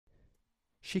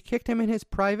She kicked him in his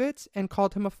privates and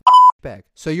called him a bag.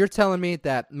 So you're telling me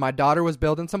that my daughter was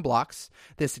building some blocks.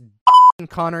 This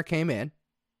Connor came in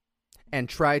and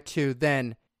tried to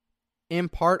then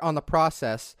impart on the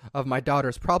process of my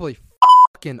daughter's probably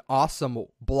fucking awesome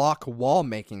block wall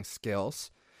making skills.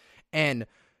 And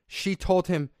she told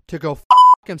him to go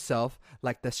himself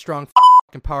like the strong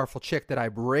and powerful chick that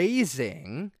I'm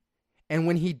raising. And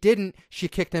when he didn't, she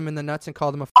kicked him in the nuts and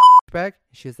called him a bag.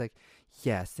 She was like,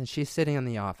 yes. And she's sitting in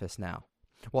the office now.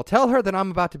 Well, tell her that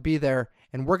I'm about to be there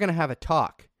and we're going to have a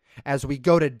talk as we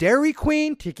go to Dairy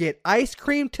Queen to get ice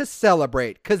cream to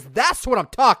celebrate. Because that's what I'm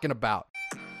talking about.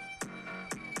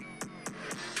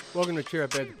 Welcome to Cheer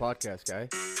Up Babe, the podcast, guy.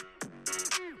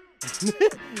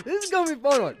 This is going to be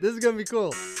a fun one. This is going to be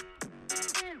cool.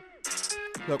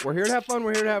 Look, we're here to have fun.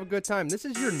 We're here to have a good time. This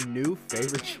is your new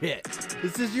favorite shit.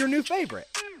 This is your new favorite.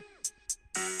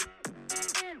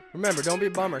 Remember, don't be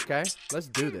a bummer, okay? Let's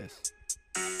do this.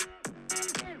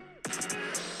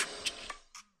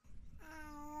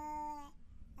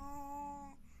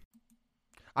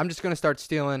 I'm just gonna start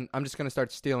stealing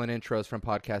intros from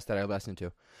podcasts that I listen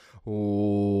to.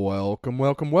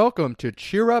 Welcome to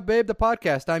Cheer Up Babe, the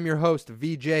podcast. I'm your host,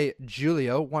 VJ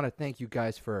Julio. Want to thank you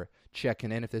guys for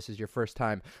checking in. If this is your first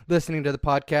time listening to the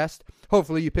podcast,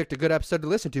 hopefully you picked a good episode to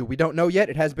listen to. We don't know yet.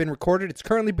 It has been recorded. It's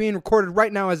currently being recorded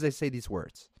right now as I say these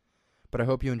words. But I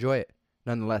hope you enjoy it.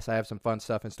 Nonetheless, I have some fun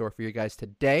stuff in store for you guys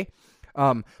today.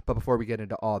 But before we get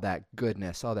into all that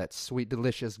goodness, all that sweet,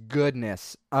 delicious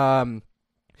goodness, my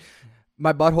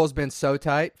butthole's been so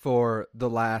tight for the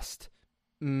last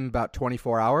about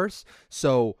 24 hours.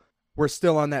 So we're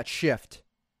still on that shift.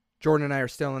 Jordan and I are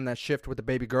still in that shift with the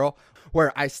baby girl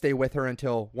where I stay with her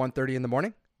until 1:30 in the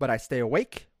morning, but I stay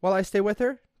awake while I stay with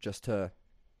her just to,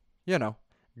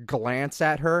 glance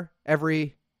at her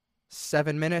every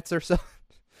 7 minutes or so.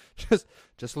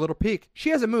 just a little peek. She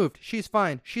hasn't moved. She's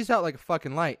fine. She's out like a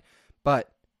fucking light,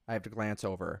 but I have to glance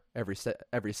over every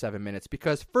 7 minutes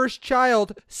because first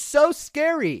child, so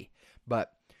scary.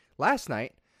 But last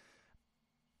night,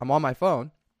 I'm on my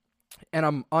phone and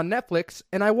I'm on Netflix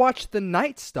and I watched The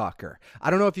Night Stalker. I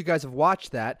don't know if you guys have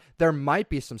watched that. There might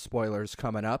be some spoilers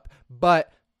coming up,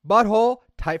 but butthole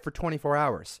tight for 24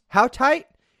 hours. How tight?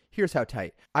 Here's how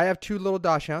tight. I have two little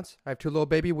dachshunds. I have two little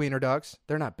baby wiener dogs.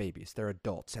 They're not babies. They're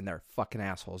adults and they're fucking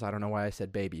assholes. I don't know why I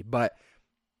said baby, but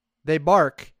they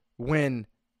bark when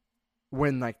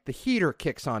like the heater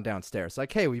kicks on downstairs.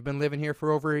 Like, hey, we've been living here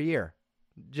for over a year.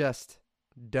 Just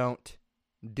don't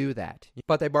do that.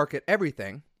 But they bark at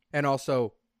everything. And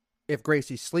also, if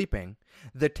Gracie's sleeping,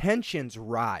 the tensions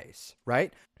rise,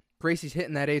 right? Gracie's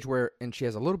hitting that age and she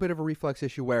has a little bit of a reflex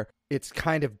issue where it's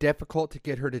kind of difficult to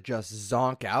get her to just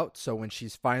zonk out. So when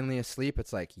she's finally asleep,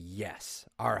 it's like, yes,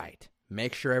 all right.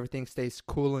 Make sure everything stays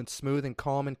cool and smooth and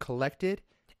calm and collected.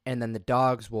 And then the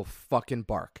dogs will fucking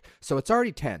bark. So it's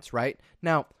already tense, right?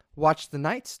 Now, watch The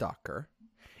Night Stalker,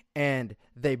 and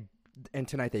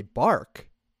tonight they bark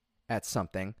at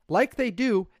something like they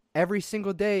do every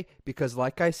single day because,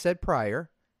 like I said prior,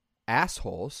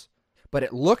 assholes. But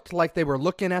it looked like they were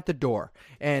looking at the door.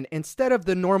 And instead of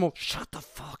the normal, shut the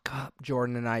fuck up,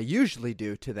 Jordan and I usually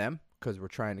do to them, because we're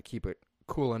trying to keep it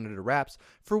cool under the wraps,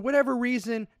 for whatever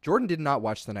reason, Jordan did not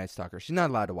watch The Night Stalker. She's not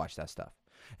allowed to watch that stuff.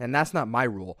 And that's not my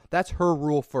rule. That's her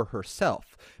rule for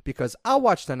herself. Because I'll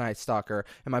watch The Night Stalker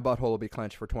and my butthole will be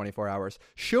clenched for 24 hours.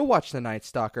 She'll watch The Night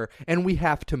Stalker and we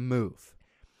have to move.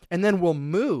 And then we'll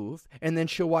move and then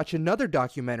she'll watch another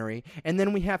documentary and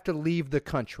then we have to leave the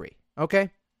country.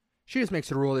 Okay? She just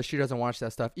makes a rule that she doesn't watch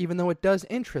that stuff even though it does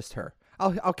interest her.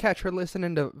 I'll catch her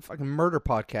listening to fucking murder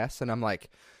podcasts and I'm like,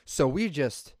 so we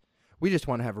just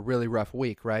want to have a really rough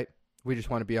week, right? We just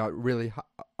want to be out really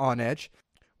on edge.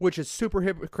 Which is super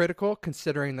hypocritical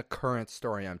considering the current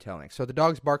story I'm telling. So the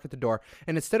dogs bark at the door,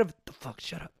 and instead of, the fuck,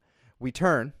 shut up, we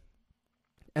turn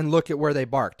and look at where they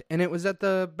barked. And it was at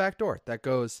the back door that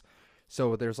goes,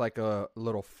 so there's like a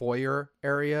little foyer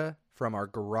area from our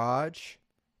garage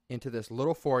into this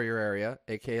little foyer area,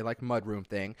 aka like mudroom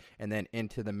thing, and then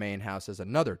into the main house is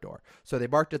another door. So they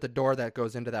barked at the door that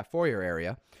goes into that foyer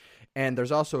area. And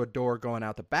there's also a door going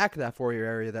out the back of that foyer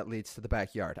area that leads to the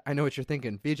backyard. I know what you're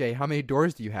thinking. VJ, how many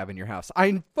doors do you have in your house?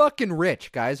 I'm fucking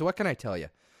rich, guys. What can I tell you?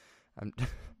 That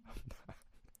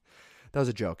was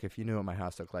a joke. If you knew what my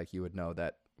house looked like, you would know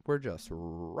that we're just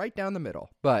right down the middle.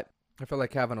 But I feel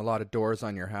like having a lot of doors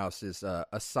on your house is a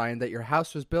sign that your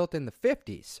house was built in the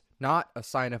 50s, not a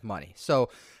sign of money. So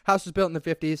house was built in the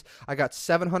 50s. I got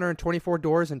 724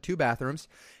 doors and 2 bathrooms.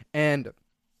 And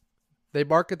they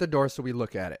bark at the door, so we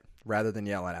look at it rather than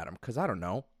yelling at them. Because, I don't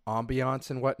know, ambiance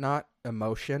and whatnot,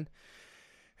 emotion.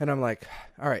 And I'm like,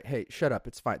 all right, hey, shut up.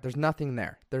 It's fine. There's nothing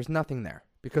there. There's nothing there.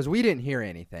 Because we didn't hear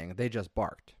anything. They just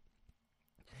barked.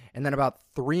 And then about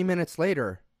 3 minutes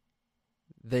later,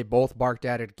 they both barked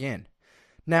at it again.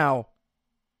 Now,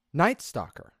 Night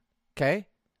Stalker, okay?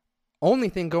 Only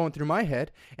thing going through my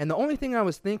head, and the only thing I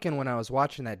was thinking when I was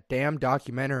watching that damn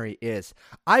documentary is,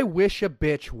 I wish a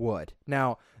bitch would.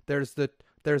 Now, there's the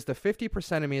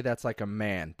 50% of me that's like a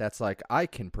man. That's like, I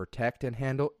can protect and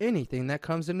handle anything that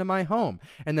comes into my home.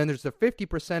 And then there's the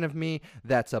 50% of me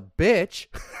that's a bitch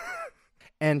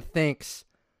and thinks,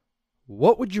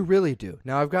 what would you really do?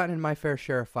 Now, I've gotten in my fair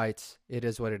share of fights. It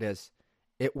is what it is.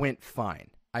 It went fine.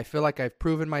 I feel like I've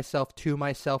proven myself to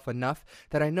myself enough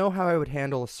that I know how I would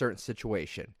handle a certain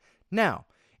situation. Now,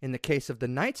 in the case of the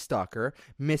Night Stalker,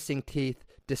 missing teeth,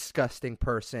 disgusting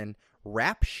person,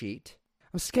 rap sheet,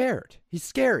 I'm scared. He's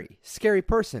scary. Scary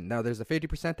person. Now, there's a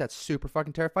 50% that's super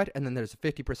fucking terrified, and then there's a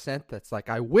 50% that's like,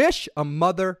 I wish a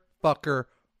motherfucker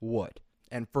would.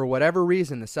 And for whatever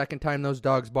reason, the second time those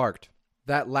dogs barked,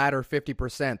 that latter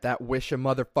 50%, that wish a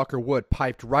motherfucker would,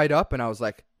 piped right up, and I was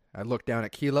like, I looked down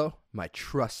at Kilo, my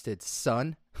trusted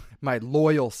son, my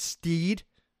loyal steed,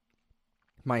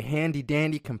 my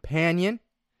handy-dandy companion,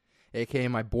 a.k.a.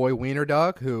 my boy wiener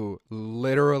dog, who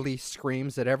literally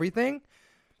screams at everything.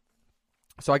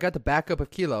 So I got the backup of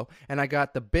Kilo, and I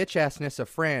got the bitch-assness of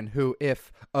Fran, who,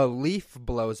 if a leaf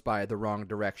blows by the wrong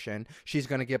direction, she's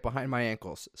going to get behind my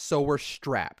ankles. So we're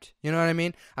strapped. You know what I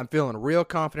mean? I'm feeling real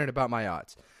confident about my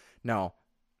odds. No,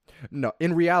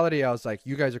 in reality, I was like,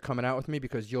 you guys are coming out with me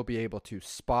because you'll be able to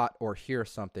spot or hear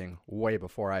something way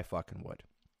before I fucking would.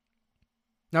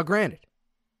 Now, granted,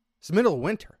 it's the middle of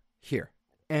winter here,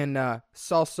 and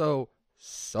it's also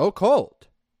so cold.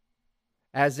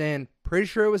 As in, pretty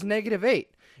sure it was -8.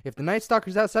 If the Night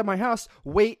Stalker's outside my house,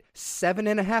 wait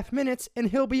 7.5 minutes and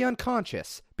he'll be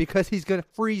unconscious because he's going to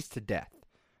freeze to death.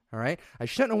 All right? I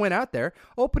shouldn't have went out there.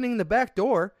 Opening the back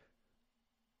door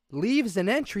leaves an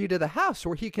entry to the house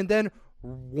where he can then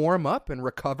warm up and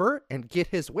recover and get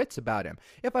his wits about him.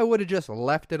 If I would have just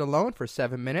left it alone for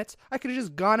 7 minutes, I could have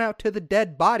just gone out to the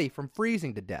dead body from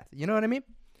freezing to death. You know what I mean?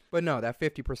 But no, that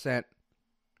 50%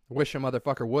 wish a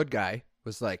motherfucker would guy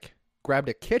was like, grabbed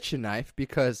a kitchen knife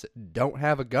because don't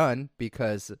have a gun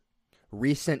because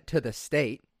recent to the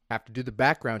state, have to do the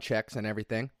background checks and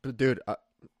everything. But dude,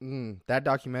 that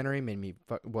documentary made me,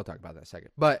 we'll talk about that in a second.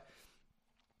 But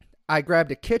I grabbed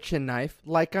a kitchen knife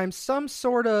like I'm some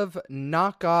sort of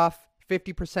knockoff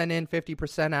 50% in,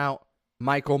 50% out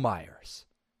Michael Myers.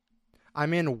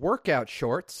 I'm in workout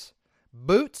shorts,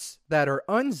 boots that are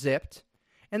unzipped,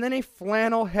 and then a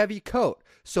flannel heavy coat.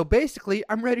 So basically,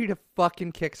 I'm ready to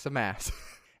fucking kick some ass.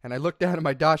 And I look down at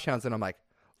my dachshunds and I'm like,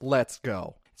 let's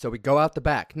go. So we go out the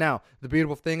back. Now, the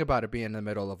beautiful thing about it being in the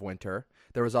middle of winter,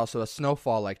 there was also a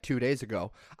snowfall like 2 days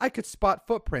ago. I could spot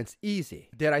footprints easy.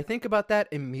 Did I think about that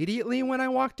immediately when I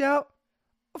walked out?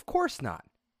 Of course not.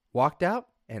 Walked out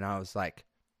and I was like,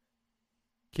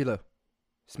 Kilo,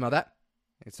 smell that?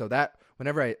 And so that,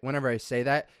 whenever I say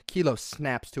that, Kilo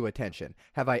snaps to attention.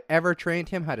 Have I ever trained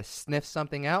him how to sniff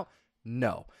something out?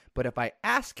 No. But if I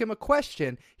ask him a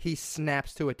question, he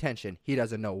snaps to attention. He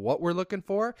doesn't know what we're looking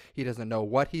for. He doesn't know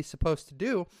what he's supposed to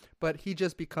do, but he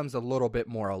just becomes a little bit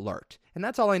more alert. And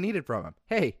that's all I needed from him.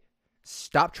 Hey,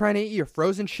 stop trying to eat your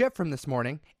frozen shit from this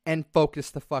morning and focus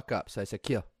the fuck up. So I said,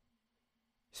 Kilo,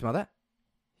 you smell that?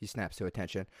 He snaps to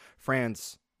attention.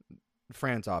 Fran's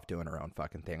off doing her own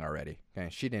fucking thing already. Okay,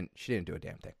 she didn't do a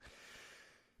damn thing.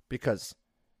 Because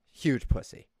huge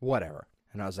pussy. Whatever.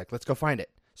 And I was like, let's go find it.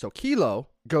 So Kilo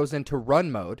goes into run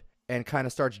mode and kind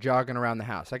of starts jogging around the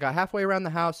house. I got halfway around the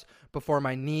house before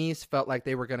my knees felt like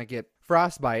they were going to get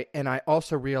frostbite. And I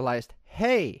also realized,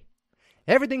 hey,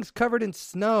 everything's covered in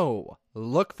snow.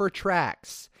 Look for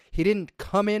tracks. He didn't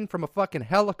come in from a fucking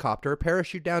helicopter,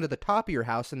 parachute down to the top of your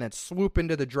house, and then swoop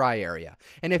into the dry area.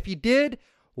 And if he did,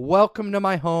 welcome to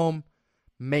my home.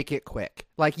 Make it quick.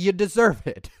 Like, you deserve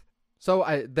it. So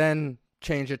I then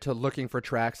change it to looking for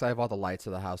tracks. I have all the lights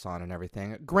of the house on and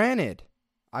everything. Granted,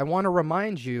 I want to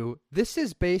remind you, this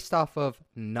is based off of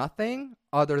nothing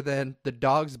other than the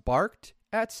dogs barked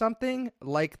at something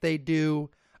like they do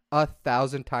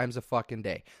 1,000 times a fucking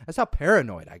day. That's how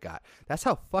paranoid I got. That's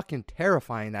how fucking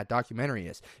terrifying that documentary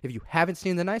is. If you haven't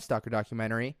seen the Night Stalker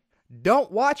documentary,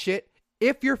 don't watch it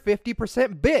if you're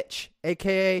 50% bitch,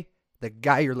 aka the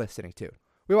guy you're listening to.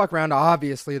 We walk around,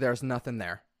 obviously there's nothing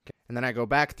there. Okay. And then I go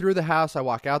back through the house, I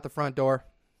walk out the front door,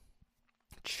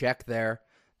 check there,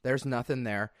 there's nothing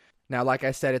there. Now, like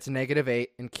I said, it's -8,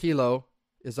 and Kilo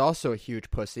is also a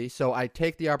huge pussy. So I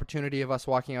take the opportunity of us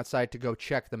walking outside to go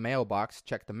check the mailbox,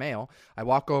 check the mail. I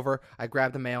walk over, I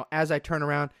grab the mail. As I turn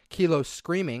around, Kilo's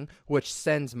screaming, which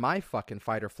sends my fucking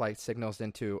fight or flight signals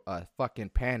into a fucking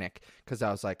panic because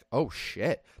I was like, oh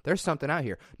shit, there's something out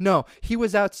here. No, he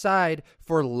was outside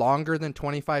for longer than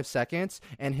 25 seconds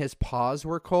and his paws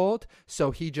were cold.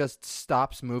 So he just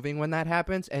stops moving when that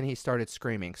happens and he started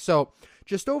screaming. So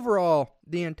just overall,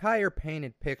 the entire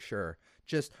painted picture,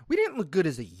 we didn't look good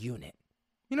as a unit.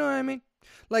 You know what I mean?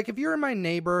 Like, if you're my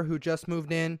neighbor who just moved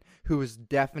in, who is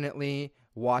definitely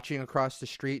watching across the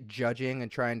street, judging and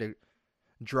trying to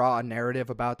draw a narrative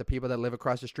about the people that live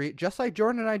across the street, just like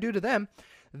Jordan and I do to them,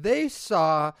 they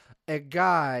saw a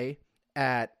guy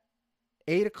at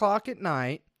 8 o'clock at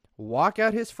night walk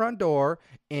out his front door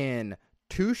in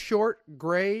 2 short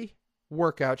gray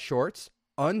workout shorts,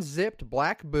 unzipped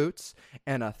black boots,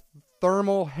 and a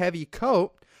thermal heavy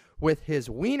coat, with his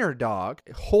wiener dog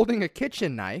holding a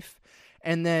kitchen knife,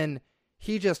 and then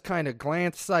he just kind of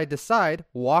glanced side to side,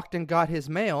 walked and got his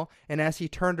mail, and as he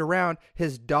turned around,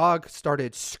 his dog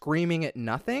started screaming at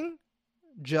nothing,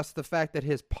 just the fact that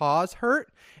his paws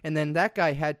hurt, and then that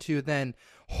guy had to then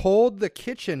hold the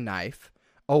kitchen knife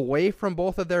away from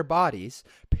both of their bodies,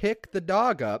 pick the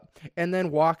dog up, and then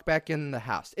walk back in the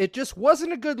house. It just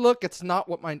wasn't a good look. It's not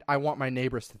what I want my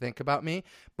neighbors to think about me,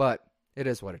 but it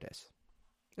is what it is.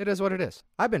 It is what it is.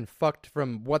 I've been fucked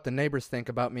from what the neighbors think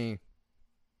about me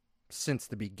since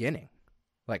the beginning.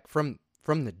 Like from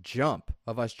the jump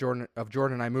of Jordan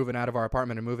and I moving out of our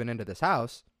apartment and moving into this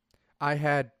house, I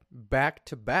had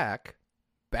back-to-back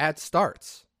bad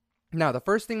starts. Now, the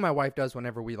first thing my wife does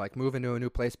whenever we move into a new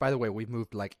place, by the way, we've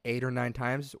moved 8 or 9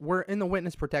 times. We're in the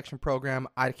witness protection program.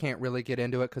 I can't really get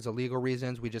into it because of legal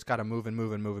reasons. We just got to move and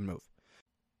move and move and move.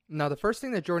 Now, the first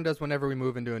thing that Jordan does whenever we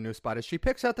move into a new spot is she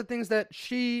picks out the things that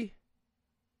she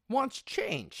wants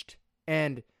changed.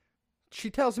 And she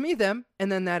tells me them, and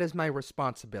then that is my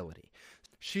responsibility.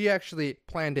 She actually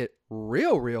planned it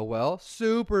real well.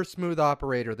 Super smooth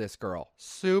operator, this girl.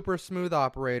 Super smooth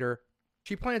operator.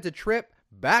 She plans a trip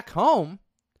back home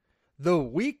the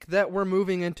week that we're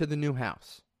moving into the new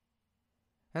house.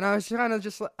 And I was kind of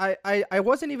just, I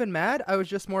wasn't even mad. I was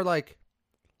just more like,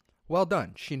 well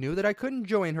done. She knew that I couldn't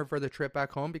join her for the trip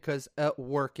back home because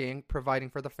working, providing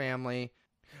for the family,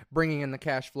 bringing in the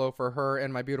cash flow for her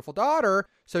and my beautiful daughter.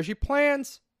 So she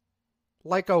plans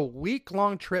a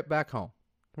week-long trip back home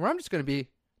where I'm just going to be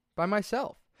by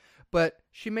myself. But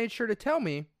she made sure to tell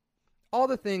me all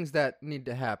the things that need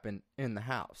to happen in the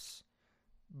house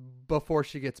before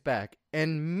she gets back.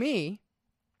 And me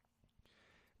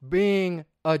being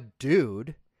a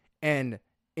dude and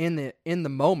in the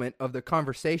moment of the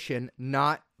conversation,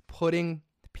 not putting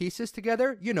pieces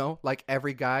together, like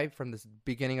every guy from the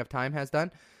beginning of time has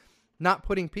done, not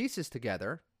putting pieces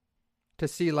together to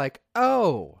see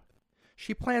oh,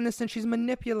 she planned this and she's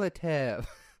manipulative.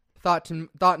 Thought in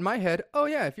my head, oh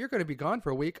yeah, if you're going to be gone for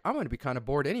a week, I'm going to be kind of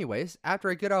bored anyways. After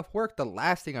I get off work, the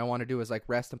last thing I want to do is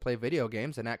rest and play video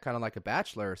games and act kind of like a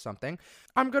bachelor or something.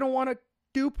 I'm going to want to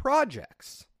do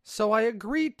projects. So I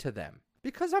agreed to them.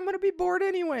 Because I'm going to be bored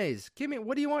anyways.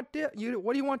 What do you want?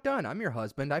 What do you want done? I'm your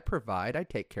husband. I provide. I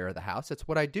take care of the house. It's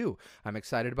what I do. I'm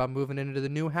excited about moving into the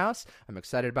new house. I'm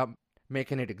excited about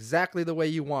making it exactly the way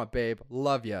you want, babe.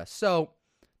 Love ya. So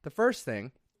the first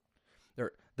thing,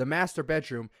 the master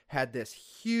bedroom had this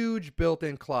huge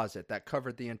built-in closet that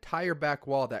covered the entire back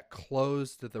wall that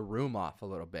closed the room off a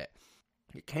little bit.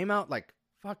 It came out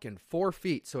fucking 4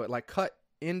 feet. So it cut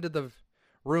into the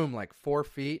room 4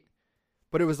 feet.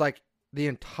 But it was the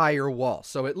entire wall.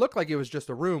 So it looked like it was just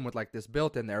a room with this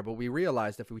built-in there, but we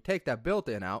realized if we take that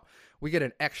built-in out, we get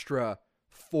an extra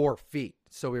 4 feet.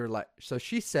 So we were so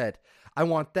she said, I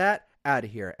want that out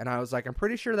of here. And I was I'm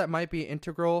pretty sure that might be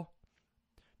integral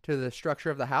to the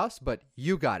structure of the house, but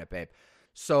you got it, babe.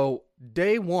 So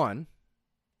day 1,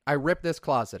 I ripped this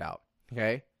closet out,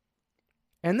 okay?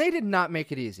 And they did not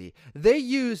make it easy. They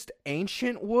used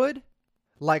ancient wood,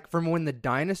 from when the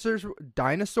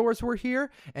dinosaurs were here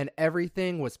and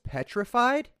everything was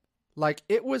petrified.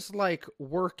 It was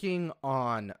working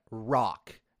on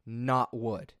rock, not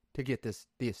wood, to get this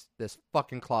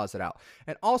fucking closet out.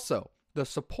 And also the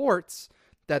supports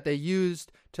that they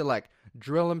used to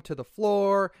drill them to the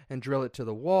floor and drill it to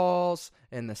the walls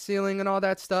and the ceiling and all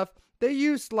that stuff. They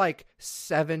used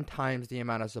 7 times the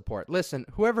amount of support. Listen,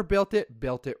 whoever built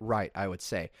it right, I would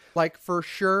say. For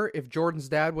sure, if Jordan's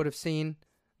dad would have seen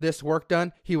this work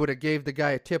done, he would have gave the guy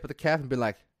a tip of the cap and been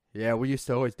like, yeah, we used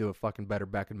to always do it fucking better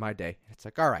back in my day. It's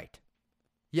all right.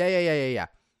 Yeah.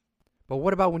 But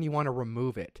what about when you want to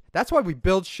remove it? That's why we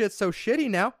build shit so shitty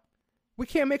now. We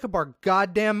can't make up our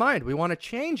goddamn mind. We want to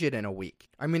change it in a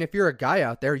week. I mean, if you're a guy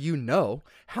out there, you know,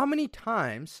 how many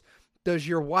times does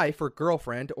your wife or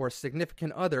girlfriend or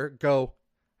significant other go,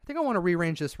 I think I want to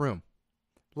rearrange this room.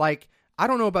 Like, I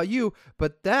don't know about you,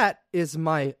 but that is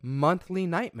my monthly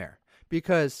nightmare,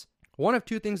 because one of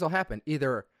two things will happen.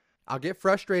 Either I'll get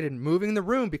frustrated moving the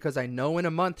room because I know in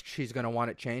a month she's going to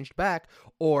want it changed back,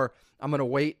 or I'm going to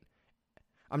wait.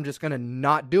 I'm just going to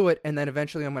not do it, and then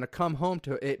eventually I'm going to come home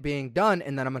to it being done,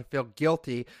 and then I'm going to feel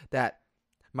guilty that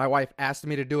my wife asked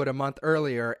me to do it a month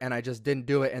earlier, and I just didn't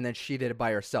do it, and then she did it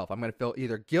by herself. I'm going to feel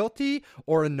either guilty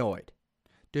or annoyed.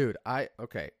 Dude,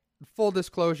 okay, full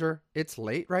disclosure, it's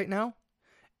late right now,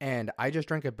 and I just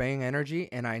drank a Bang Energy,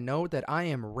 and I know that I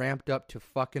am ramped up to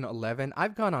fucking 11.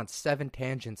 I've gone on 7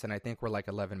 tangents, and I think we're like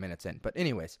 11 minutes in. But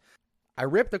anyways, I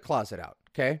ripped the closet out,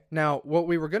 okay? Now, what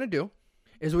we were going to do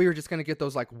is we were just going to get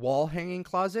those like wall hanging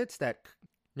closets that,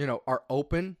 you know, are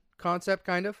open concept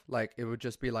kind of. Like, it would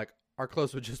just be like, our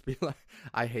clothes would just be like,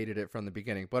 I hated it from the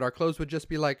beginning, but our clothes would just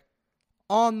be like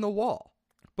on the wall.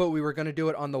 But we were going to do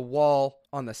it on the wall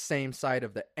on the same side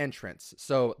of the entrance.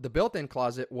 So the built-in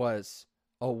closet was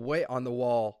away on the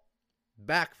wall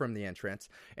back from the entrance,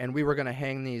 and we were going to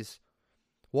hang these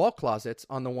wall closets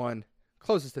on the one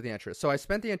closest to the entrance. So I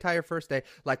spent the entire first day,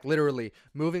 like literally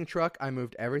moving truck. I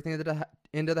moved everything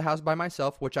into the house by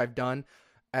myself, which I've done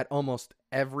at almost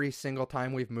every single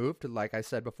time we've moved. Like I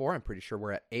said before, I'm pretty sure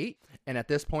we're at 8. And at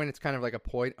this point, it's kind of like a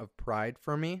point of pride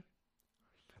for me.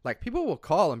 Like, people will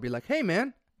call and be like, hey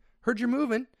man, heard you're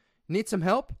moving. Need some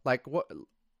help? Like, what?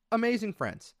 Amazing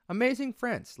friends. Amazing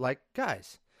friends. Like,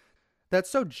 guys, that's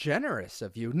so generous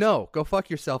of you. No, go fuck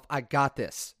yourself. I got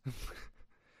this.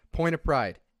 Point of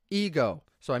pride. Ego.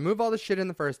 So I move all the shit in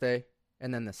the first day,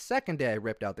 and then the second day I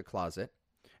ripped out the closet,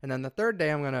 and then the third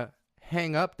day I'm going to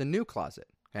hang up the new closet,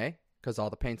 okay? Because all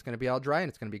the paint's going to be all dry and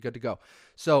it's going to be good to go.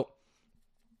 So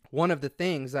one of the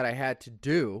things that I had to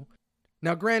do,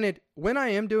 now granted, when I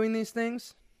am doing these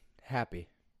things, happy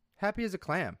as a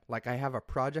clam. Like, I have a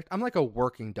project. I'm like a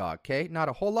working dog, okay? Not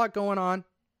a whole lot going on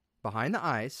behind the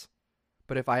eyes,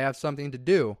 but if I have something to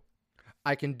do,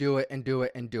 I can do it and do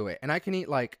it and do it. And I can eat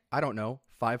like, I don't know,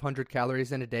 500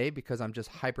 calories in a day because I'm just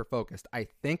hyper-focused. I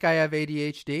think I have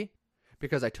ADHD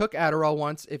because I took Adderall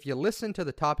once. If you listen to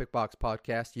the Topic Box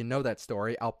podcast, you know that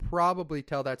story. I'll probably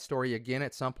tell that story again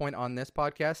at some point on this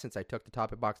podcast since I took the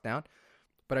Topic Box down.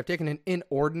 But I've taken an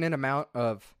inordinate amount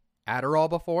of Adderall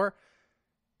before,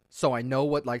 so I know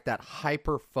what like that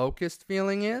hyper-focused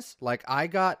feeling is. Like, I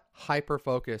got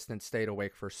hyper-focused and stayed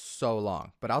awake for so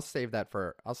long. But I'll save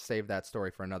that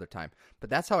story for another time. But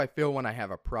that's how I feel when I have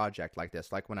a project like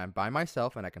this. Like when I'm by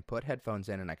myself and I can put headphones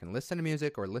in and I can listen to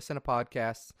music or listen to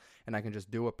podcasts and I can just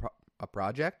do a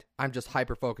project. I'm just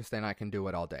hyper-focused and I can do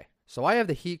it all day. So I have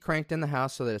the heat cranked in the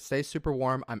house so that it stays super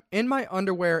warm. I'm in my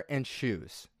underwear and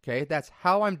shoes. Okay, that's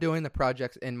how I'm doing the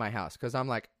projects in my house because I'm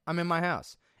like, I'm in my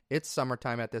house. It's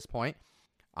summertime at this point.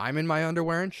 I'm in my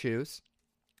underwear and shoes,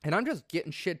 and I'm just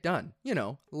getting shit done, you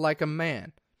know, like a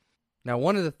man. Now,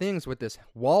 one of the things with this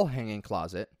wall hanging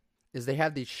closet is they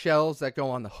have these shelves that go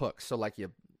on the hooks. So, like,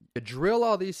 you drill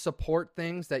all these support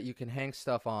things that you can hang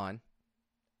stuff on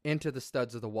into the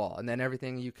studs of the wall, and then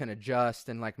everything you can adjust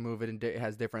and, like, move it, and it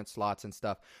has different slots and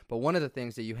stuff. But one of the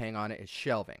things that you hang on it is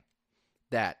shelving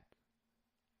that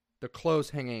the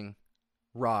clothes hanging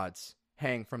rods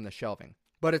hang from the shelving.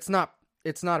 But it's not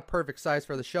a perfect size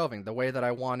for the shelving. The way that I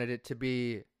wanted it to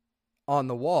be on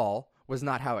the wall was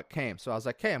not how it came. So I was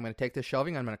like, okay, I'm going to take this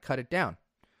shelving, I'm going to cut it down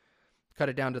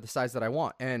to the size that I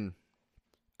want. And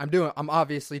I'm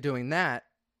obviously doing that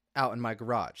out in my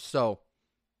garage. So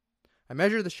I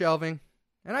measure the shelving,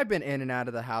 and I've been in and out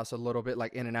of the house a little bit,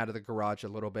 like in and out of the garage a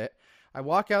little bit. I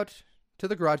walk out to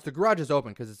the garage. The garage is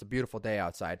open because it's a beautiful day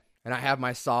outside. And I have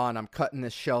my saw, and I'm cutting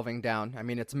this shelving down. I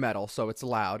mean, it's metal, so it's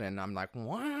loud. And I'm like,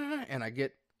 what? And I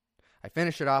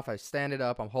finish it off. I stand it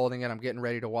up. I'm holding it. I'm getting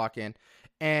ready to walk in.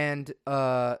 And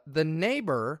the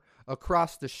neighbor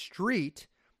across the street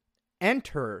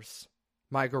enters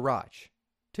my garage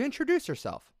to introduce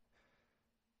herself.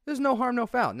 There's no harm, no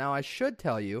foul. Now, I should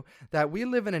tell you that we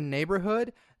live in a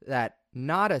neighborhood that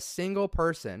not a single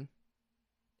person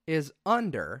is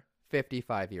under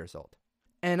 55 years old.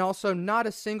 And also, not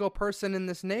a single person in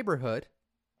this neighborhood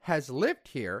has lived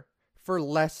here for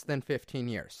less than 15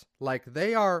 years. Like,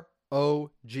 they are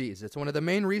OGs. It's one of the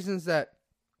main reasons that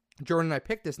Jordan and I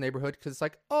picked this neighborhood, because it's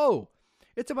like, oh,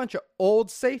 it's a bunch of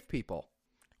old, safe people.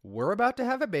 We're about to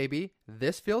have a baby.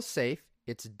 This feels safe.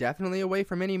 It's definitely away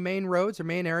from any main roads or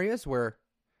main areas where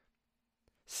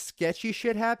sketchy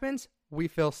shit happens. We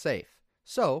feel safe.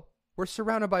 So, we're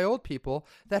surrounded by old people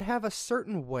that have a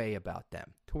certain way about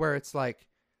them to where it's like,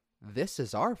 this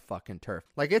is our fucking turf.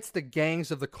 Like, it's the gangs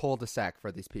of the cul-de-sac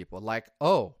for these people. Like,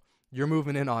 oh, you're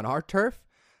moving in on our turf?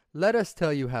 Let us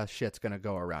tell you how shit's going to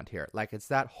go around here. Like, it's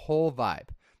that whole vibe.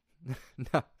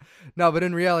 No, but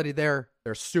in reality, they're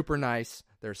super nice.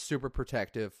 They're super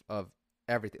protective of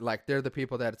everything. Like, they're the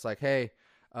people that it's like, hey,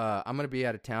 I'm going to be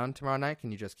out of town tomorrow night.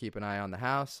 Can you just keep an eye on the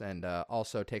house and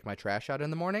also take my trash out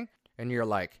in the morning? And you're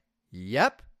like,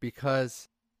 yep, because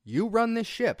you run this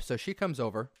ship. So she comes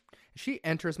over. She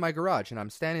enters my garage, and I'm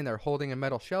standing there holding a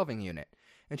metal shelving unit.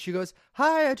 And she goes,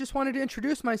 hi, I just wanted to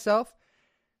introduce myself.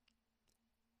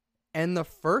 And the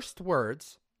first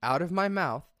words out of my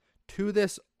mouth to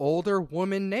this older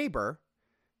woman neighbor,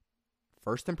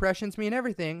 first impressions mean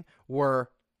everything, were,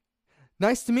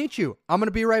 nice to meet you. I'm going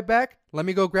to be right back. Let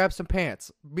me go grab some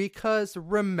pants. Because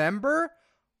remember,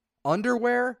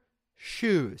 underwear,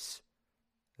 shoes.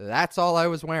 That's all I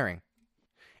was wearing.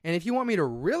 And if you want me to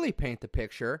really paint the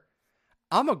picture,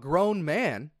 I'm a grown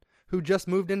man who just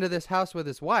moved into this house with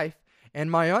his wife,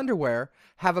 and my underwear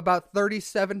have about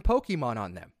 37 Pokemon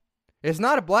on them. It's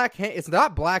not Black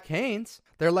Hanes.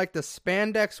 They're like the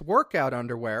spandex workout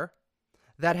underwear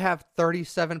that have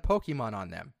 37 Pokemon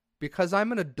on them because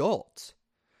I'm an adult.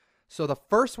 So the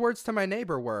first words to my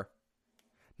neighbor were,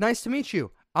 nice to meet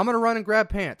you. I'm going to run and grab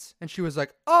pants. And she was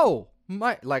like, oh,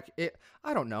 I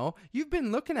don't know. You've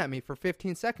been looking at me for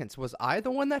 15 seconds. Was I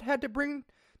the one that had to bring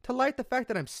to light the fact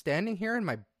that I'm standing here in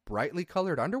my brightly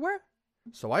colored underwear?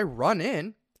 So I run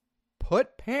in,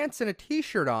 put pants and a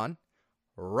t-shirt on,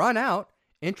 run out,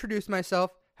 introduce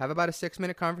myself, have about a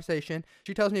 6-minute conversation.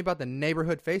 She tells me about the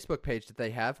neighborhood Facebook page that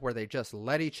they have where they just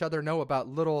let each other know about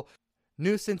little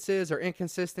nuisances or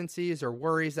inconsistencies or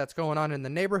worries that's going on in the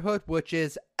neighborhood, which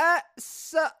is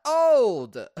so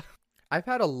old. I've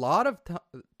had a lot of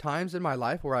times in my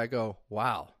life where I go,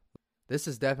 wow, this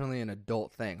is definitely an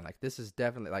adult thing. Like, this is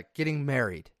definitely like getting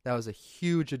married. That was a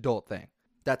huge adult thing.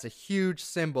 That's a huge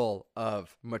symbol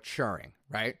of maturing,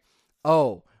 right?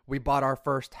 Oh, we bought our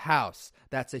first house.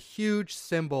 That's a huge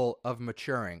symbol of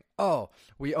maturing. Oh,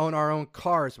 we own our own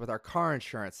cars with our car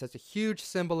insurance. That's a huge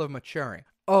symbol of maturing.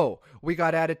 Oh, we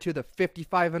got added to the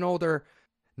 55 and older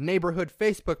neighborhood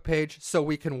Facebook page so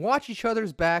we can watch each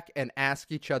other's back and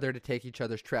ask each other to take each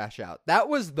other's trash out. That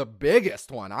was the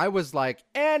biggest one. I was like,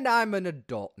 and I'm an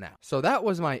adult now. So that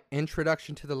was my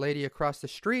introduction to the lady across the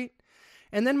street.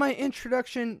 And then my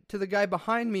introduction to the guy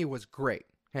behind me was great.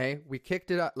 Okay, we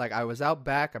kicked it up. Like, I was out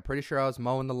back. I'm pretty sure I was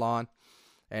mowing the lawn.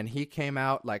 And he came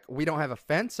out. Like, we don't have a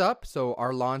fence up, so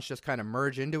our lawns just kind of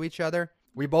merge into each other.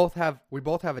 We both have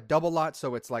a double lot,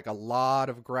 so it's like a lot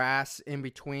of grass in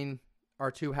between our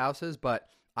two houses. But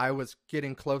I was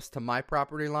getting close to my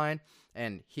property line,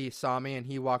 and he saw me, and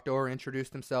he walked over,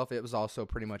 introduced himself. It was also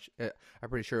I'm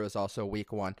pretty sure it was also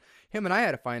week 1. Him and I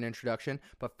had a fine introduction.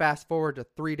 But fast forward to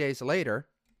 3 days later,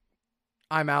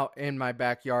 I'm out in my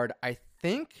backyard. I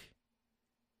think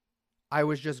I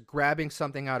was just grabbing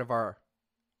something out of our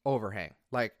overhang,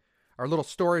 like our little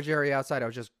storage area outside. I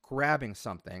was just grabbing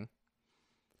something,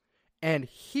 and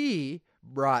he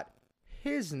brought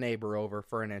his neighbor over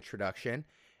for an introduction.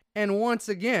 And once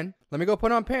again, let me go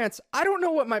put on pants. I don't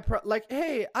know what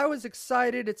hey, I was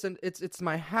excited. It's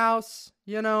my house,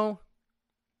 you know,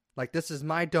 like, this is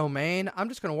my domain. I'm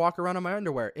just gonna walk around in my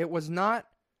underwear.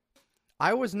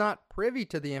 I was not privy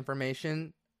to the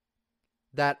information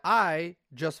that I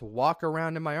just walk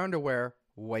around in my underwear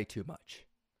way too much.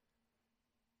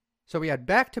 So we had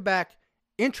back-to-back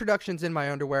introductions in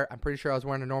my underwear. I'm pretty sure I was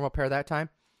wearing a normal pair that time.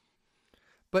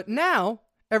 But now,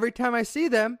 every time I see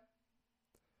them,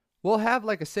 we'll have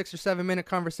like a 6 or 7 minute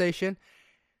conversation.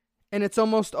 And it's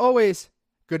almost always,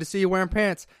 good to see you wearing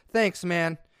pants. Thanks,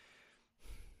 man.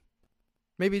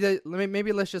 Maybe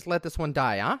let's just let this one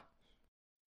die, huh?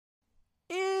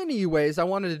 Anyways, I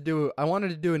wanted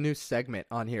to do a new segment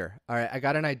on here. All right, I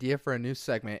got an idea for a new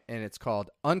segment, and it's called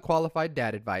Unqualified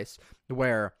Dad Advice,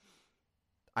 where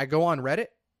I go on Reddit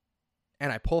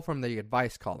and I pull from the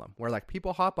advice column, where like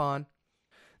people hop on.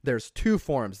 There's 2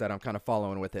 forums that I'm kind of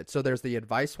following with it. So there's the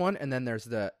advice one, and then there's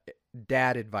the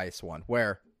dad advice one,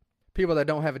 where people that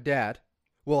don't have a dad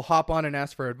will hop on and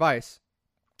ask for advice.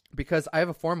 Because I have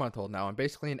a 4-month-old now. I'm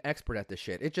basically an expert at this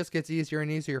shit. It just gets easier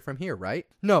and easier from here, right?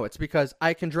 No, it's because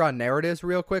I can draw narratives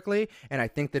real quickly, and I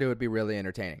think that it would be really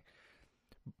entertaining.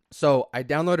 So I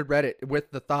downloaded Reddit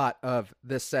with the thought of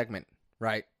this segment,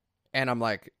 right? And I'm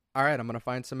like, all right, I'm going to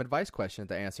find some advice questions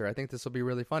to answer. I think this will be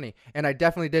really funny. And I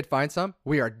definitely did find some.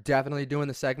 We are definitely doing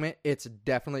the segment. It's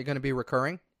definitely going to be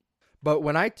recurring. But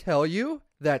when I tell you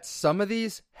that some of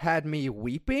these had me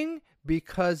weeping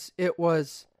because it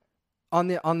was On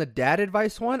the dad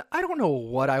advice one, I don't know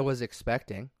what I was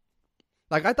expecting.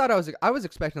 Like, I was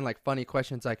expecting like funny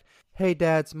questions like, "Hey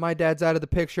dads, my dad's out of the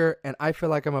picture and I feel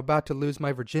like I'm about to lose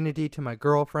my virginity to my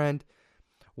girlfriend.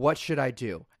 What should I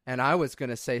do?" And I was going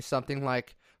to say something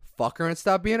like, "Fuck her and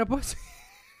stop being a pussy."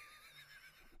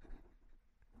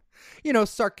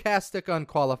 Sarcastic,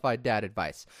 unqualified dad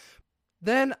advice.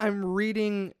 Then I'm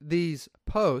reading these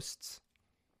posts,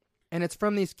 and it's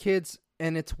from these kids,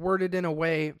 and it's worded in a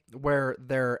way where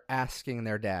they're asking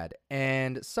their dad.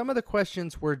 And some of the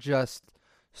questions were just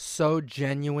so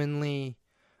genuinely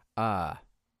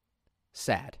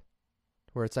sad.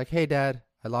 Where it's like, "Hey, Dad,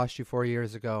 I lost you 4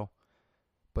 years ago,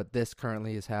 but this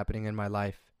currently is happening in my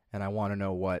life, and I want to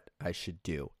know what I should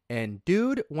do." And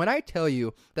dude, when I tell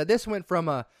you that this went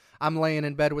from I'm laying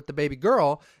in bed with the baby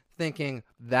girl thinking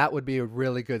that would be a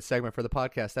really good segment for the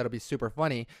podcast, that'll be super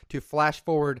funny, to flash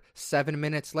forward 7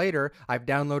 minutes later, I've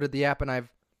downloaded the app and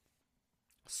I've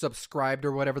subscribed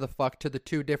or whatever the fuck to the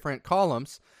 2 different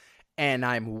columns, and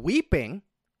I'm weeping.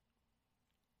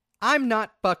 I'm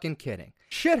not fucking kidding.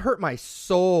 Shit hurt my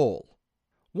soul.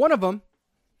 One of them,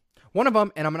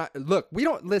 and I'm not, look, we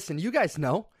don't, listen, you guys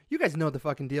know the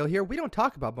fucking deal here. We don't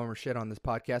talk about bummer shit on this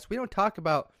podcast. We don't talk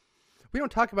about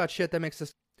shit that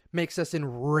makes us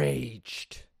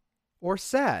enraged or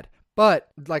sad.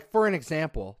 But like, for an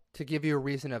example, to give you a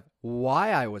reason of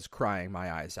why I was crying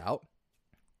my eyes out,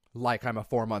 like I'm a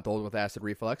 4-month-old with acid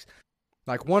reflux.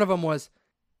 Like, one of them was,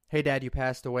 "Hey Dad, you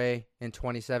passed away in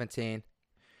 2017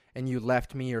 and you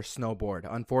left me your snowboard.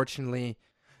 Unfortunately,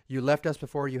 you left us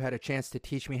before you had a chance to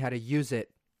teach me how to use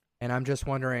it. And I'm just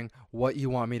wondering what you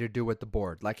want me to do with the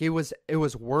board." Like, it was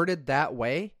worded that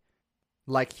way.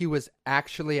 Like he was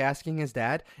actually asking his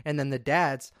dad. And then the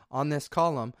dads on this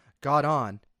column got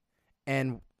on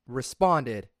and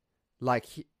responded like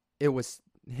it was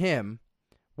him,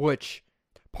 which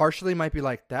partially might be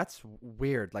like, that's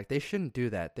weird. Like, they shouldn't do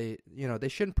that. They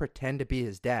shouldn't pretend to be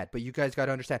his dad. But you guys got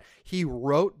to understand, he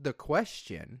wrote the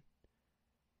question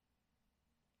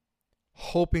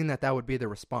hoping that would be the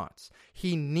response.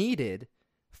 He needed,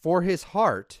 for his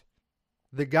heart,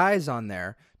 the guys on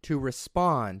there to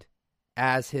respond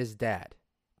as his dad,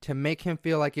 to make him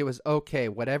feel like it was okay,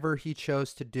 whatever he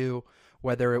chose to do,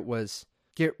 whether it was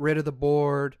get rid of the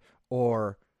board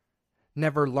or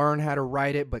never learn how to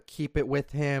write it but keep it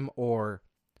with him, or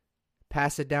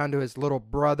pass it down to his little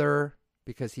brother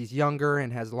because he's younger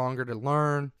and has longer to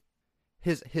learn.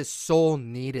 His soul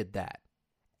needed that.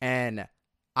 And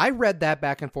I read that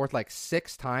back and forth like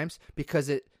 6 times because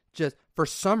it just, for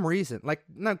some reason, like,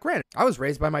 now granted, I was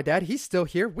raised by my dad. He's still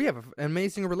here. We have an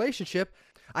amazing relationship.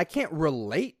 I can't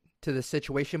relate to the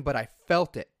situation, but I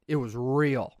felt it. It was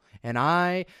real. And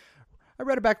I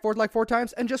read it back and forth like 4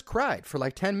 times and just cried for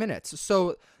like 10 minutes.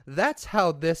 So that's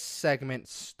how this segment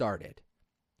started.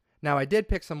 Now, I did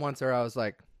pick some ones where I was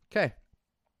like, okay,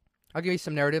 I'll give you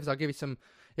some narratives. I'll give you some,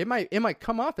 it might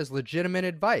come off as legitimate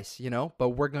advice, but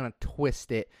we're going to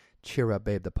twist it Cheer Up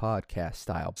Babe, the podcast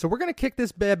style. So we're going to kick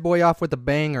this bad boy off with a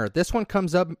banger. This one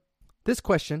comes up, this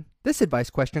advice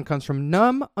question comes from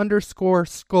num_skull_.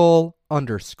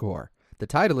 The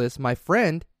title is, "My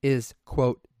friend is,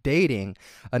 quote, dating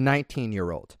a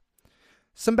 19-year-old.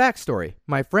 Some backstory.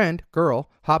 My friend,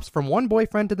 girl, hops from one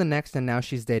boyfriend to the next, and now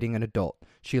she's dating an adult.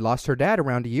 She lost her dad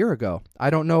around a year ago. I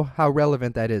don't know how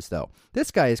relevant that is, though. This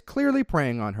guy is clearly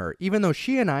preying on her. Even though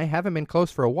she and I haven't been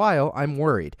close for a while, I'm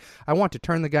worried. I want to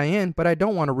turn the guy in, but I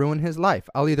don't want to ruin his life.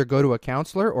 I'll either go to a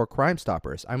counselor or Crime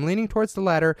Stoppers. I'm leaning towards the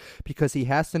latter because he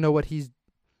has to know what he's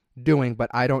doing, but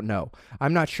I don't know.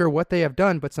 I'm not sure what they have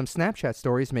done, but some Snapchat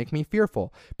stories make me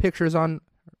fearful. Pictures on,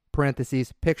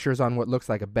 parentheses, pictures on what looks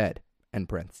like a bed. End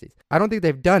parentheses. I don't think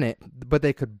they've done it, but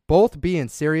they could both be in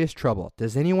serious trouble.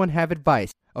 Does anyone have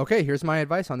advice?" Okay, here's my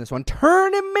advice on this one.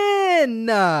 Turn him in!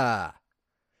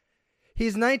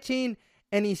 He's 19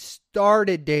 and he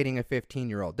started dating a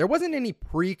 15-year-old. There wasn't any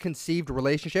preconceived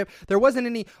relationship. There wasn't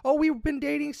any, we've been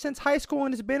dating since high school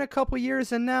and it's been a couple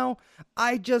years and now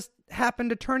I just happened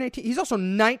to turn 18. He's also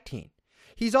 19.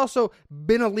 He's also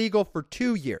been illegal for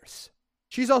 2 years.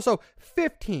 She's also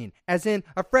 15, as in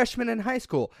a freshman in high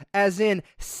school, as in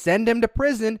send him to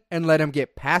prison and let him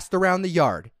get passed around the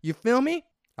yard. You feel me?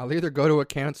 I'll either go to a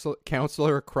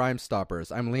counselor or Crime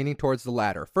Stoppers. I'm leaning towards the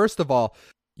latter. First of all,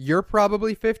 you're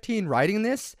probably 15 writing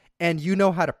this, and you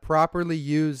know how to properly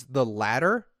use the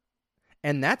latter,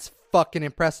 and that's fucking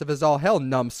impressive as all hell,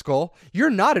 numbskull. You're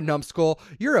not a numbskull.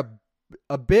 You're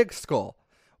a big skull.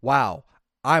 Wow,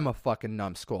 I'm a fucking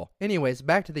numbskull. Anyways,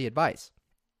 back to the advice.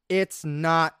 It's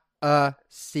not a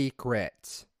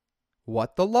secret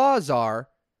what the laws are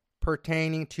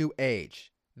pertaining to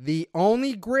age. The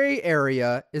only gray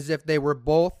area is if they were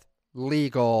both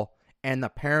legal and the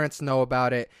parents know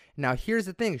about it. Now, here's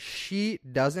the thing. She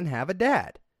doesn't have a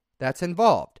dad that's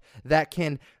involved that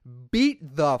can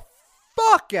beat the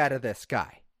fuck out of this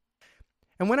guy.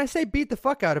 And when I say beat the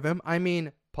fuck out of him, I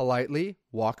mean politely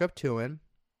walk up to him,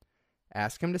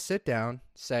 ask him to sit down,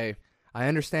 say, I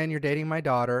understand you're dating my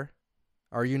daughter.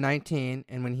 Are you 19?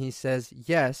 And when he says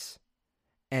yes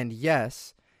and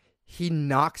yes, he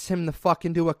knocks him the fuck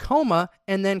into a coma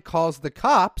and then calls the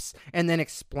cops and then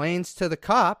explains to the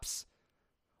cops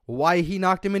why he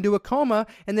knocked him into a coma,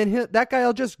 and then that guy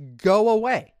will just go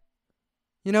away.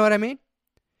 You know what I mean?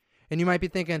 And you might be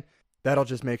thinking, that'll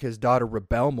just make his daughter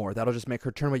rebel more. That'll just make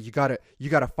her turn away. You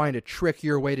gotta find a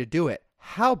trickier way to do it.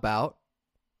 How about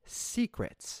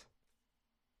secrets?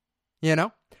 You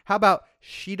know? How about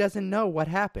she doesn't know what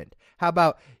happened? How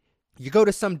about you go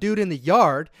to some dude in the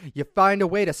yard, you find a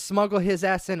way to smuggle his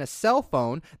ass in a cell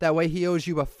phone, that way he owes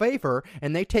you a favor,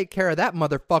 and they take care of that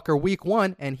motherfucker week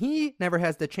one, and he never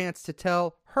has the chance to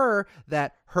tell her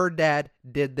that her dad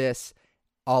did this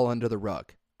all under the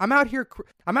rug. I'm out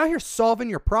here solving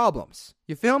your problems.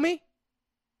 You feel me?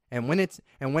 And when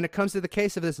it comes to the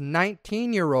case of this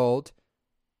 19-year-old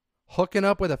hooking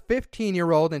up with a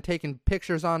 15-year-old and taking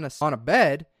pictures on a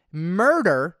bed,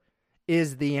 murder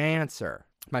is the answer.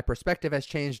 My perspective has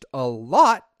changed a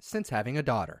lot since having a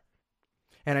daughter.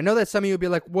 And I know that some of you would be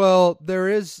like, well, there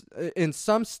is, in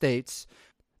some states,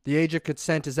 the age of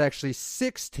consent is actually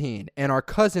 16, and our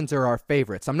cousins are our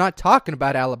favorites. I'm not talking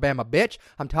about Alabama, bitch.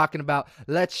 I'm talking about,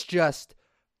 let's just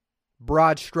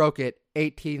broad stroke it,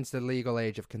 18's the legal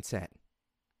age of consent.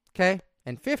 Okay?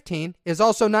 And 15 is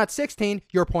also not 16.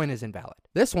 Your point is invalid.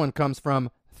 This one comes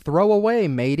from Throw Away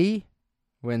Matey,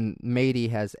 when Matey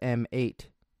has M8.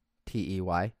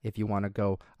 T-E-Y, if you want to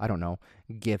go, I don't know,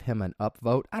 give him an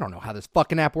upvote. I don't know how this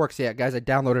fucking app works yet, guys. I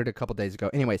downloaded it a couple days ago.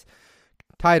 Anyways,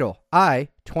 title, I,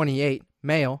 28,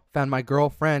 male, found my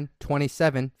girlfriend,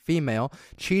 27, female,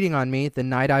 cheating on me the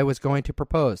night I was going to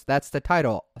propose. That's the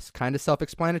title. It's kind of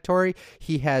self-explanatory.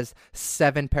 He has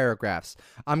 7 paragraphs.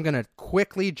 I'm going to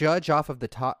quickly judge off of the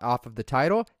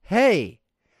title. Hey,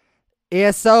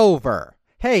 it's over.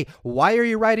 Hey, why are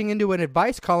you writing into an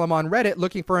advice column on Reddit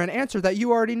looking for an answer that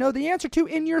you already know the answer to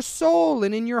in your soul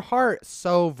and in your heart?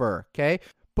 Sober, okay?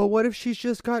 But what if she's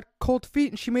just got cold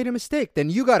feet and she made a mistake? Then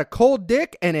you got a cold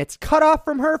dick and it's cut off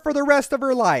from her for the rest of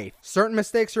her life. Certain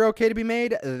mistakes are okay to be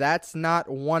made. That's not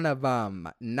one of them.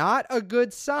 Not a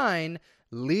good sign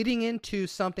leading into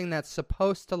something that's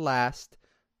supposed to last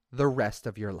the rest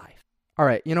of your life. All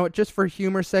right, you know what? Just for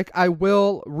humor's sake, I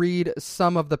will read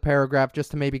some of the paragraph just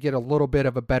to maybe get a little bit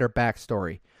of a better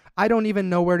backstory. I don't even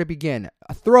know where to begin.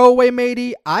 Throw away,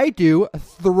 matey. I do.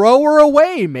 Throw her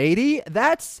away, matey.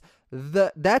 That's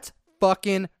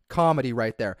fucking comedy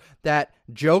right there. That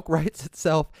joke writes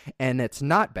itself, and it's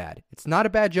not bad. It's not a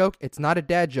bad joke. It's not a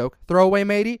dad joke. Throw away,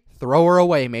 matey. Throw her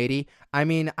away, matey. I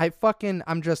mean, I'm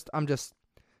just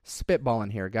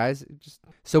spitballing here, guys.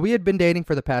 So we had been dating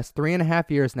for the past 3.5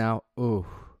 years now. Ooh,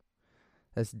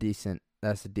 that's decent.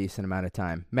 That's a decent amount of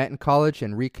time. Met in college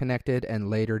and reconnected and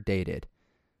later dated.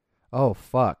 Oh,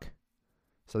 fuck.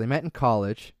 So they met in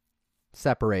college,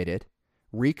 separated,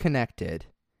 reconnected,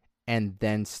 and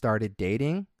then started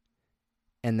dating.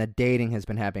 And the dating has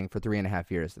been happening for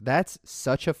 3.5 years. That's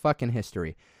such a fucking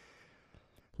history.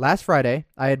 Last Friday,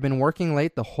 I had been working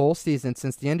late the whole season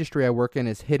since the industry I work in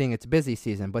is hitting its busy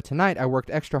season. But tonight, I worked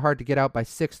extra hard to get out by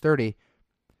 6:30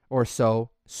 or so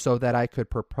that I could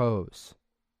propose.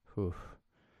 Whew.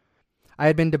 I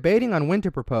had been debating on when to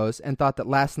propose and thought that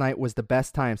last night was the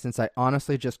best time since I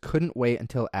honestly just couldn't wait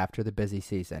until after the busy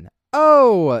season.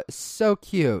 Oh, so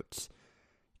cute.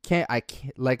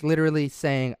 Literally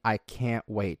saying, I can't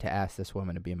wait to ask this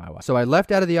woman to be my wife. So I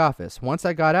left out of the office. Once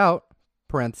I got out,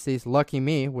 parentheses, lucky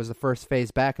me, was the first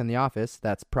phase back in the office.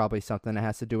 That's probably something that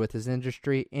has to do with his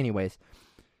industry. Anyways,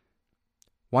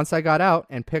 once I got out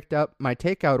and picked up my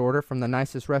takeout order from the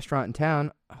nicest restaurant in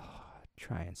town,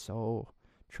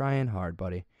 trying hard,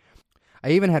 buddy.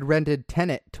 I even had rented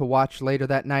Tenet to watch later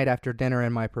that night after dinner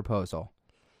and my proposal.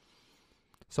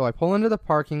 So I pull into the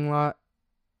parking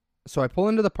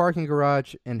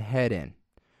garage and head in.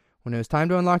 When it was time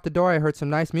to unlock the door, I heard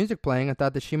some nice music playing and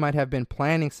thought that she might have been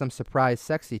planning some surprise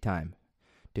sexy time.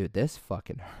 Dude, this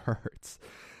fucking hurts.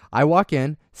 I walk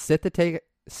in, set the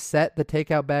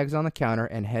takeout bags on the counter,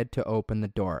 and head to open the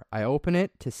door. I open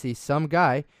it to see some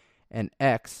guy, an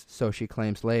ex, so she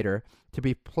claims later, to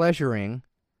be pleasuring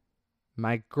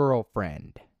my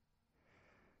girlfriend.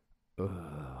 Ugh.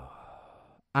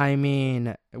 I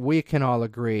mean, we can all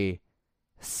agree,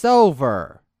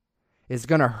 Silver is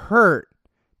going to hurt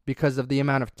because of the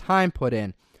amount of time put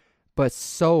in. But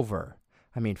sober,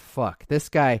 I mean, fuck, this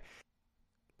guy,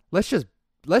 let's just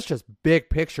big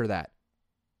picture that.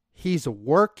 He's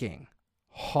working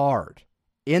hard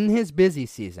in his busy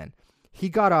season. He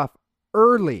got off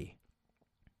early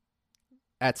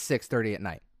at 6:30 at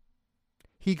night.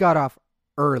 He got off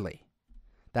early.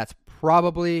 That's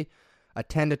probably a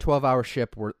 10 to 12 hour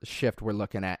shift we're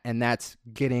looking at, and that's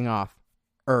getting off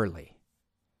early.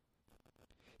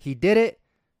 He did it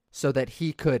so that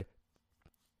he could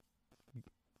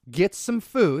get some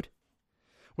food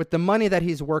with the money that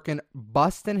he's working,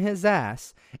 busting his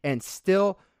ass, and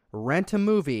still rent a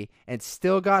movie, and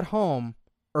still got home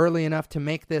early enough to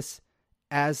make this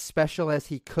as special as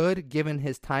he could, given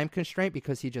his time constraint,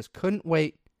 because he just couldn't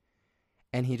wait,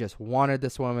 and he just wanted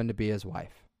this woman to be his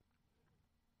wife.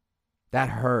 That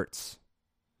hurts.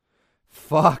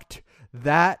 Fucked.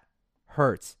 That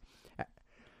hurts.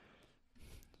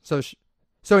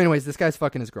 So anyways, this guy's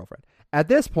fucking his girlfriend. At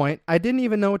this point, I didn't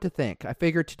even know what to think. I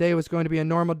figured today was going to be a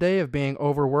normal day of being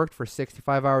overworked for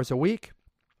 65 hours a week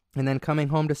and then coming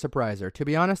home to surprise her. To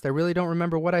be honest, I really don't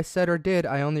remember what I said or did.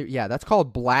 That's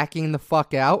called blacking the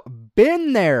fuck out.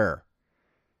 Been there.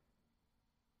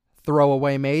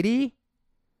 Throwaway matey.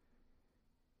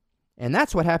 And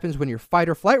that's what happens when your fight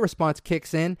or flight response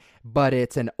kicks in, but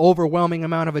it's an overwhelming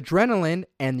amount of adrenaline,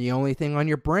 and the only thing on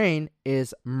your brain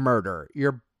is murder.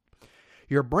 Your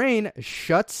brain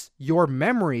shuts your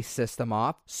memory system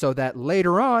off so that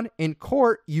later on in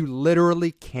court, you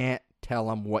literally can't tell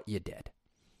them what you did.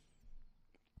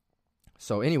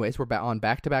 So anyways, we're on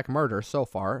back-to-back murder so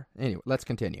far. Anyway, let's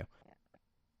continue.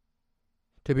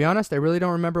 To be honest, I really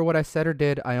don't remember what I said or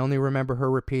did. I only remember her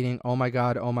repeating, "Oh my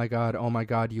God, oh my God, oh my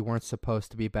God, you weren't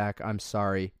supposed to be back. I'm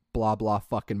sorry. Blah, blah,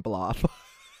 fucking blah."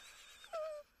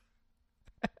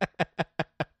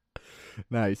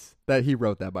 Nice. That he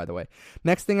wrote that, by the way.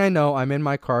 Next thing I know, I'm in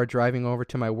my car driving over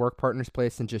to my work partner's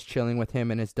place and just chilling with him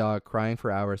and his dog, crying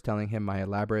for hours, telling him my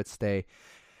elaborate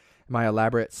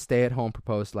stay-at-home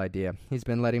proposal idea. He's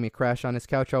been letting me crash on his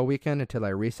couch all weekend until I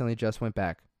recently just went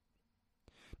back.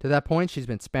 To that point, she's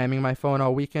been spamming my phone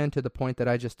all weekend to the point that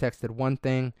I just texted one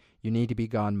thing: "You need to be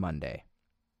gone Monday."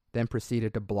 Then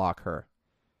proceeded to block her.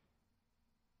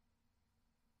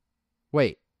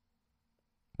 Wait.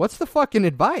 What's the fucking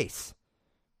advice?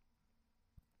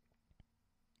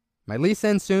 My lease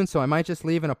ends soon, so I might just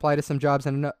leave and apply to some jobs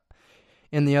in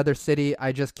the other city.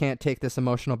 I just can't take this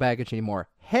emotional baggage anymore.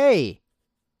 Hey!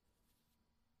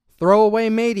 Throwaway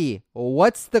matey,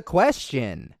 what's the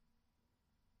question?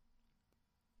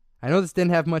 I know this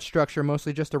didn't have much structure,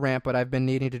 mostly just a rant, but I've been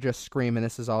needing to just scream, and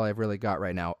this is all I've really got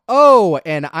right now. Oh,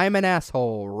 and I'm an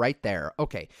asshole right there.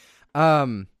 Okay.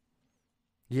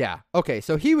 Yeah. Okay,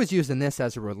 so he was using this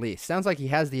as a release. Sounds like he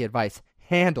has the advice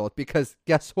handled, because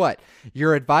guess what?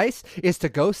 Your advice is to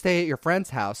go stay at your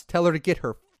friend's house, tell her to get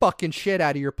her fucking shit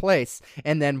out of your place,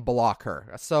 and then block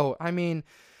her. So, I mean,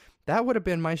 that would have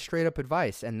been my straight up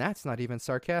advice, and that's not even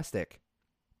sarcastic.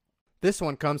 This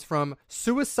one comes from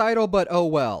Suicidal But Oh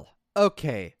Well.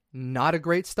 Okay, not a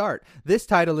great start. This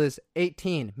title is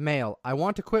 18, male. I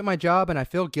want to quit my job and I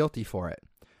feel guilty for it.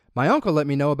 My uncle let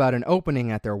me know about an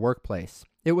opening at their workplace.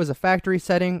 It was a factory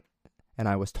setting, and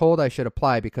I was told I should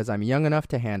apply because I'm young enough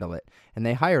to handle it. And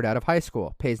they hired out of high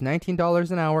school. Pays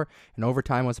 $19 an hour, and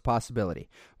overtime was a possibility.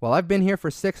 Well, I've been here for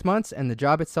 6 months, and the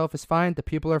job itself is fine. The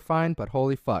people are fine, but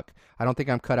holy fuck. I don't think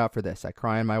I'm cut out for this. I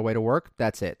cry on my way to work.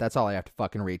 That's it. That's all I have to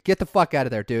fucking read. Get the fuck out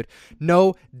of there, dude.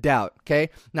 No doubt,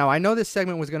 okay? Now, I know this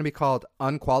segment was going to be called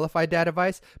Unqualified Dad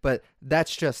Advice, but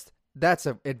that's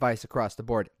advice across the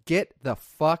board. Get the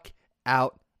fuck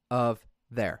out of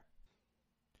there.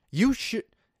 You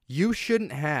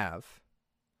shouldn't have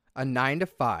a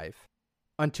 9-to-5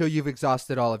 until you've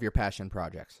exhausted all of your passion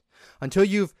projects. Until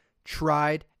you've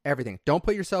tried everything. Don't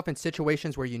put yourself in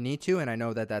situations where you need to, and I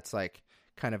know that that's like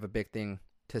kind of a big thing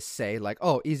to say, like,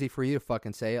 oh, easy for you to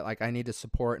fucking say it, like I need to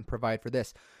support and provide for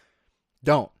this.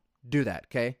 Don't do that,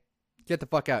 okay? Get the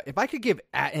fuck out. If I could give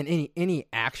any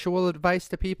actual advice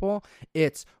to people,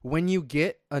 it's when you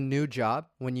get a new job,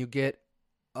 when you get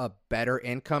a better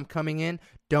income coming in,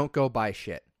 don't go buy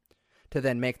shit to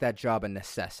then make that job a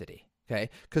necessity, okay?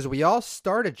 Because we all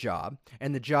start a job,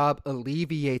 and the job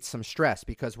alleviates some stress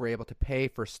because we're able to pay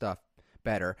for stuff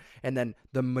better. And then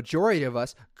the majority of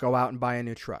us go out and buy a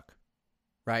new truck,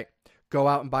 right? Go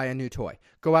out and buy a new toy.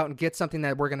 Go out and get something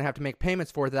that we're going to have to make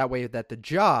payments for, that way that the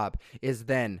job is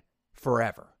then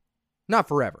forever. Not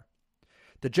forever.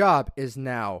 The job is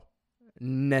now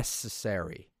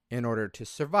necessary in order to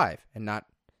survive and not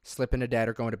slip into debt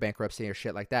or go into bankruptcy or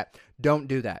shit like that. Don't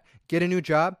do that. Get a new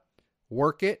job,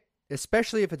 work it,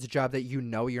 especially if it's a job that you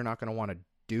know you're not going to want to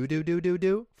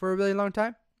do for a really long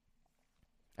time?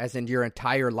 As in your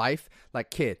entire life? Like,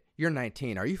 kid, you're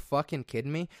 19. Are you fucking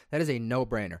kidding me? That is a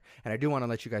no-brainer. And I do want to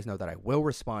let you guys know that I will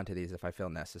respond to these if I feel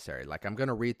necessary. Like, I'm going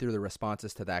to read through the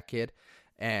responses to that kid,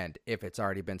 and if it's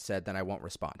already been said, then I won't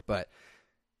respond. But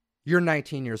you're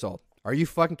 19 years old. Are you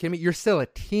fucking kidding me? You're still a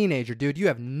teenager, dude. You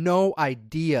have no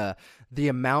idea the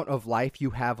amount of life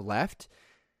you have left.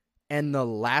 And the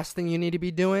last thing you need to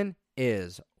be doing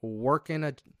is working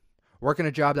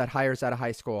a job that hires out of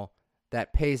high school,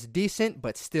 that pays decent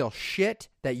but still shit,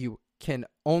 that you can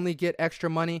only get extra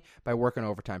money by working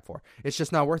overtime for. It's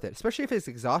just not worth it, especially if it's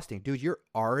exhausting. Dude, you're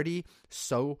already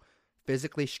so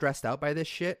physically stressed out by this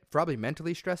shit, probably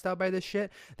mentally stressed out by this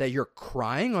shit, that you're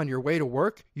crying on your way to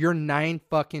work. You're 9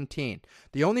 fucking teen.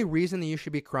 The only reason that you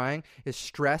should be crying is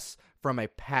stress from a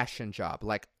passion job,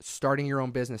 like starting your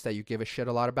own business that you give a shit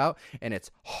a lot about, and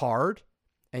it's hard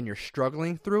and you're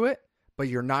struggling through it, but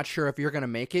you're not sure if you're going to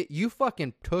make it. You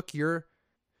fucking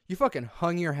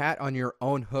hung your hat on your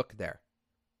own hook there.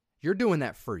 You're doing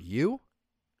that for you,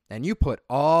 and you put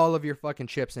all of your fucking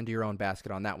chips into your own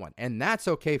basket on that one. And that's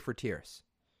okay for tears.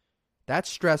 That's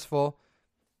stressful.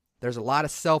 There's a lot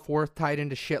of self-worth tied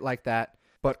into shit like that.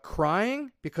 But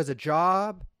crying because a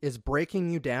job is breaking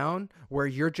you down, where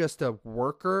you're just a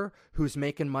worker who's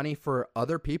making money for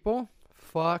other people,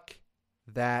 fuck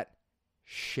that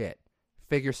shit.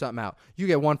 Figure something out. You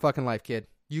get one fucking life, kid.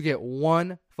 You get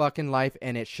one fucking life,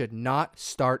 and it should not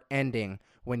start ending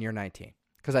when you're 19.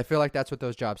 Because I feel like that's what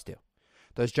those jobs do.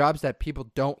 Those jobs that people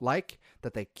don't like,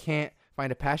 that they can't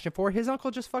find a passion for. His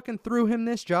uncle just fucking threw him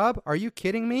this job. Are you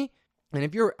kidding me? And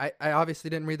if you're, I obviously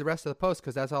didn't read the rest of the post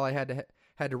because that's all I had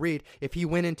to read. If he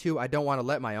went into, I don't want to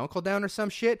let my uncle down or some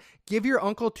shit, give your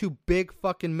uncle 2 big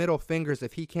fucking middle fingers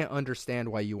if he can't understand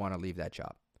why you want to leave that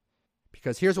job.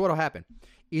 Because here's what'll happen.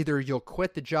 Either you'll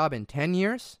quit the job in 10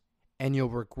 years and you'll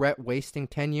regret wasting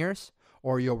 10 years,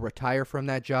 or you'll retire from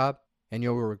that job and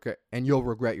you'll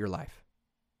regret your life.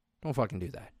 Don't fucking do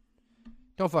that.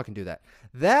 Don't fucking do that.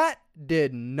 That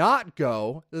did not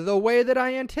go the way that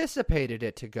I anticipated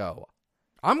it to go.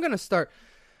 I'm gonna start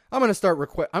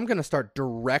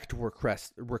direct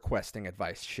requesting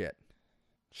advice shit.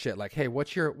 Shit like, hey,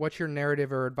 what's your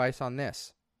narrative or advice on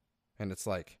this? And it's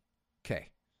like, okay,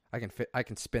 I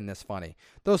can spin this funny.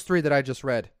 Those 3 that I just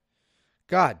read,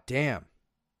 god damn.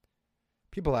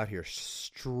 People out here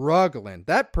struggling.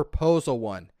 That proposal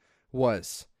one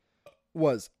was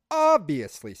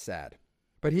obviously sad,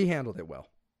 but he handled it well.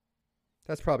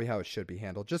 That's probably how it should be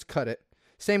handled. Just cut it.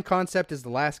 Same concept as the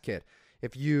last kid.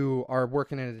 If you are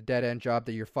working in a dead-end job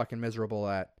that you're fucking miserable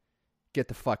at, get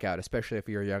the fuck out, especially if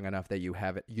you're young enough that you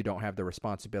don't have the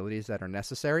responsibilities that are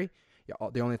necessary.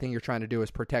 The only thing you're trying to do is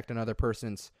protect another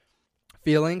person's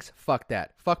feelings. Fuck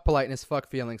that. Fuck politeness. Fuck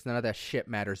feelings. None of that shit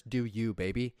matters. Do you,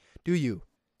 baby. Do you.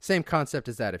 Same concept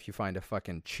as that if you find a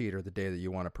fucking cheater the day that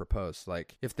you want to propose.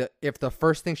 Like, if the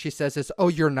first thing she says is, oh,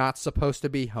 you're not supposed to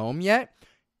be home yet,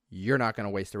 you're not going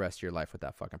to waste the rest of your life with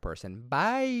that fucking person.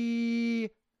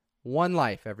 Bye. One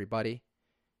life, everybody.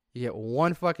 You get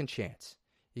one fucking chance.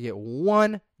 You get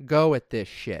one go at this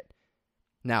shit.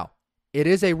 Now, it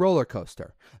is a roller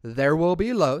coaster. There will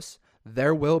be lows.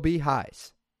 There will be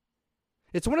highs.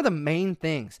 It's one of the main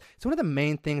things. It's one of the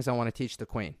main things I want to teach the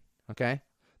queen, okay?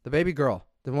 The baby girl.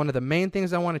 One of the main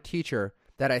things I want to teach her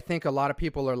that I think a lot of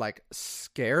people are, like,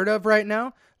 scared of right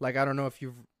now. Like, I don't know if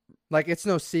you've... Like, it's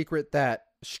no secret that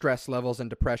stress levels and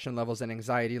depression levels and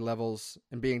anxiety levels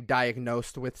and being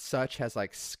diagnosed with such has,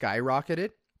 like,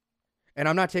 skyrocketed. And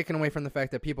I'm not taking away from the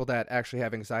fact that people that actually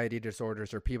have anxiety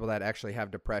disorders or people that actually have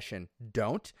depression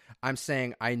don't. I'm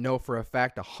saying I know for a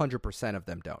fact 100% of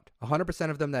them don't. 100%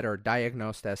 of them that are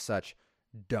diagnosed as such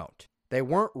don't. They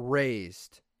weren't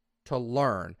raised to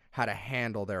learn how to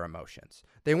handle their emotions.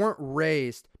 They weren't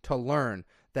raised to learn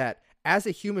that as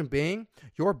a human being,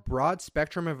 your broad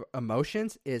spectrum of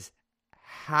emotions is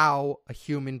how a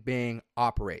human being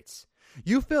operates.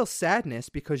 You feel sadness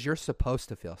because you're supposed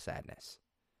to feel sadness.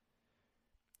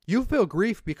 You feel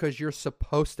grief because you're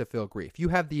supposed to feel grief. You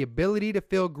have the ability to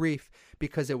feel grief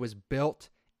because it was built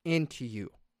into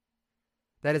you.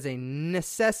 That is a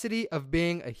necessity of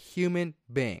being a human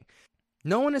being.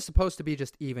 No one is supposed to be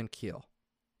just even keel.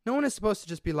 No one is supposed to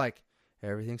just be like,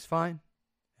 everything's fine,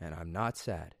 and I'm not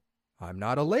sad. I'm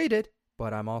not elated,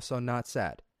 but I'm also not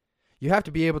sad. You have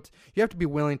to be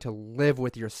willing to live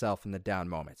with yourself in the down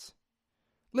moments.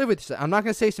 Live with yourself. I'm not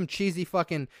going to say some cheesy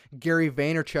fucking Gary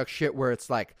Vaynerchuk shit where it's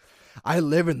like, I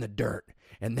live in the dirt,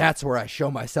 and that's where I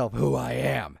show myself who I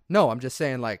am. No, I'm just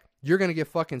saying, like, you're going to get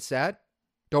fucking sad.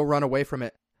 Don't run away from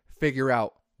it. Figure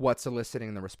out what's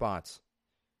eliciting the response.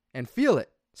 And feel it.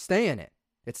 Stay in it.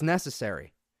 It's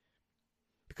necessary.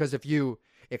 Because if you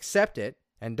accept it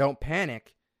and don't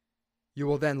panic, you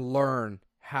will then learn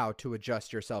how to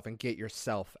adjust yourself and get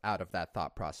yourself out of that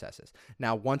thought processes.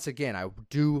 Now, once again, I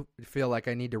do feel like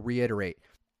I need to reiterate,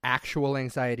 actual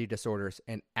anxiety disorders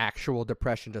and actual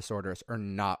depression disorders are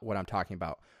not what I'm talking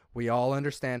about. We all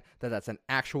understand that that's an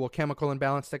actual chemical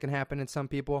imbalance that can happen in some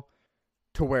people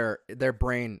to where their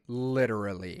brain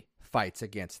literally fights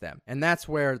against them. And that's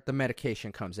where the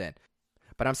medication comes in.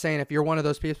 But I'm saying if you're one of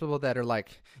those people that are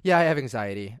like, yeah, I have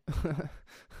anxiety.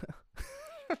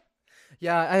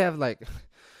 Yeah, I have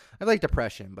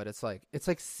depression, but it's like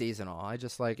seasonal. I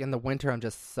just like in the winter, I'm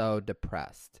just so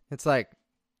depressed. It's like,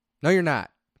 no, you're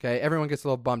not. Okay. Everyone gets a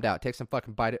little bummed out. Take some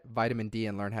fucking vitamin D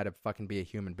and learn how to fucking be a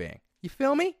human being. You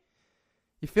feel me?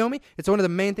 You feel me? It's one of the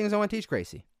main things I want to teach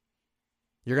Gracie.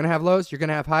 You're going to have lows. You're going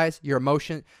to have highs. Your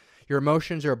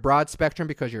emotions are a broad spectrum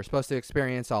because you're supposed to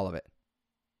experience all of it.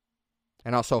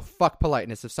 And also, fuck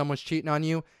politeness. If someone's cheating on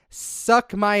you,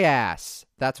 suck my ass.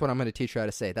 That's what I'm going to teach her how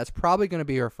to say. That's probably going to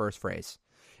be her first phrase.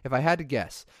 If I had to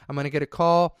guess, I'm going to get a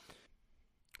call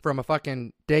from a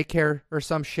fucking daycare or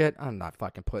some shit. I'm not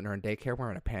fucking putting her in daycare. We're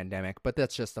in a pandemic, but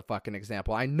that's just a fucking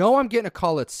example. I know I'm getting a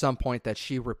call at some point that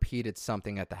she repeated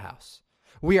something at the house.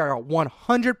 We are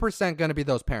 100% going to be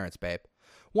those parents, babe.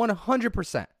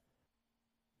 100%.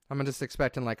 I'm just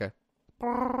expecting like a...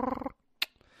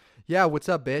 Yeah, what's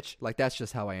up, bitch? Like, that's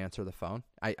just how I answer the phone.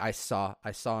 I saw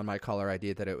on my caller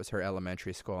ID that it was her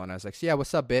elementary school, and I was like, yeah,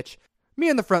 what's up, bitch? Me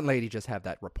and the front lady just have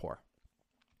that rapport.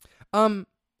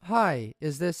 Hi,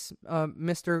 is this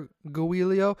Mr.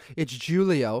 Guilio? It's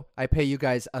Julio. I pay you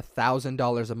guys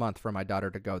 $1,000 a month for my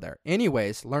daughter to go there.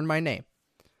 Anyways, learn my name.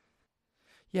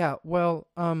 Yeah, well,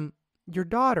 your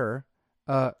daughter,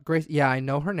 Grace, yeah, I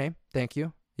know her name. Thank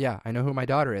you. Yeah, I know who my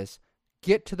daughter is.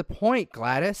 Get to the point,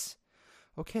 Gladys.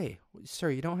 Okay, sir,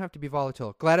 you don't have to be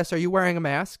volatile. Gladys, are you wearing a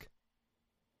mask?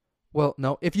 Well,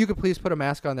 no. If you could please put a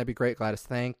mask on, that'd be great, Gladys.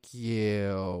 Thank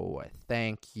you.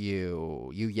 Thank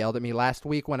you. You yelled at me last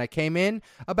week when I came in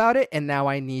about it, and now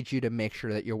I need you to make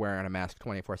sure that you're wearing a mask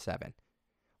 24/7.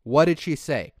 What did she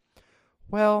say?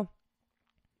 Well,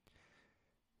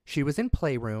 she was in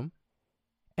playroom,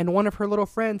 and one of her little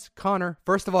friends, Connor.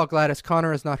 First of all, Gladys,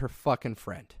 Connor is not her fucking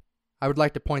friend. I would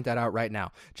like to point that out right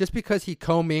now. Just because he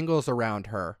commingles around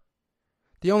her,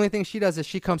 the only thing she does is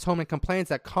she comes home and complains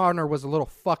that Connor was a little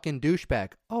fucking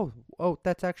douchebag. Oh,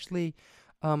 that's actually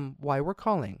why we're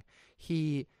calling.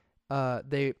 He was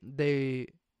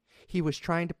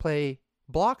trying to play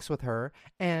blocks with her,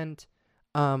 and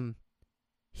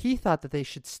he thought that they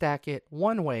should stack it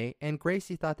one way, and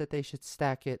Gracie thought that they should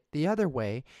stack it the other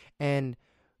way. And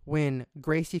when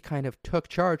Gracie kind of took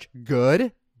charge,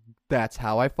 good. That's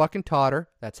how I fucking taught her.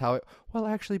 That's how well,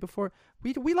 actually, before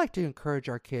we like to encourage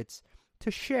our kids to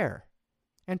share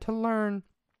and to learn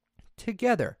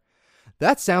together.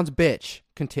 That sounds bitch.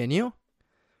 Continue.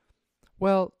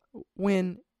 Well,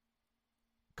 when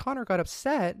Connor got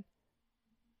upset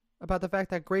about the fact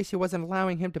that Gracie wasn't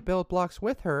allowing him to build blocks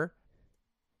with her,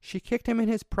 she kicked him in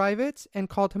his privates and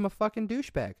called him a fucking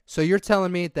douchebag. So you're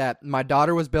telling me that my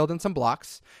daughter was building some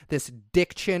blocks, this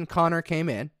dick chin Connor came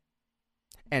in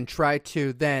and tried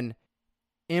to then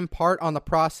impart on the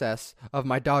process of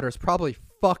my daughter's probably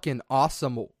fucking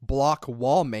awesome block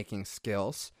wall making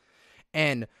skills,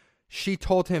 and she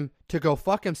told him to go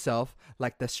fuck himself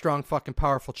like the strong fucking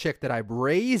powerful chick that I'm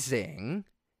raising,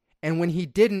 and when he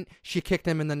didn't, she kicked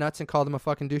him in the nuts and called him a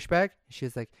fucking douchebag. She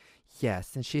was like,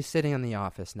 yes, and she's sitting in the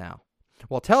office now.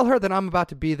 Well, tell her that I'm about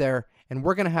to be there and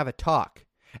we're going to have a talk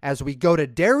as we go to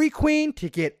Dairy Queen to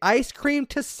get ice cream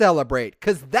to celebrate,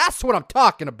 because that's what I'm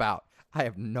talking about. I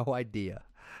have no idea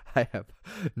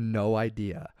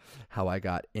how I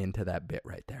got into that bit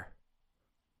right there.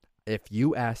 If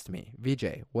you asked me,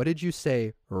 VJ, what did you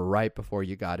say right before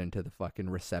you got into the fucking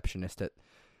receptionist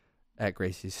at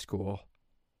Gracie's school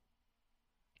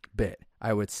bit,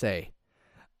 I would say,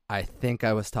 I think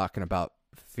I was talking about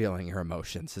feeling her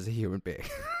emotions as a human being.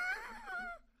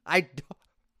 I don't.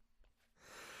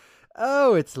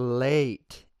 Oh, it's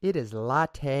late. It is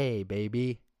latte,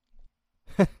 baby.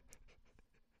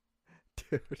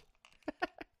 Dude.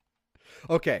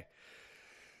 Okay.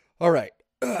 All right.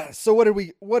 So what did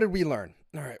we learn?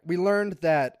 All right. We learned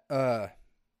that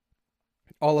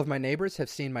all of my neighbors have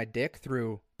seen my dick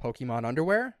through Pokemon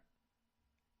underwear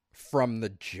from the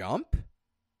jump.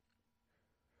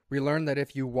 We learned that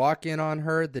if you walk in on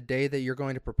her the day that you're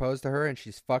going to propose to her and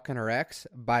she's fucking her ex,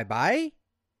 bye-bye.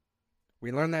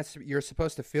 We learned that you're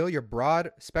supposed to feel your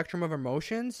broad spectrum of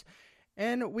emotions.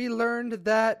 And we learned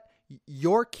that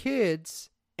your kids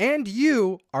and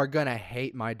you are going to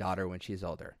hate my daughter when she's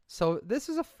older. So this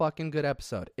is a fucking good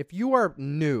episode. If you are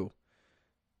new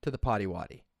to the Potty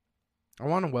Waddy. I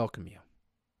want to welcome you.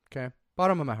 Okay?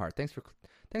 Bottom of my heart. Thanks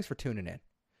for tuning in.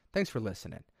 Thanks for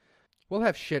listening. We'll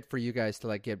have shit for you guys to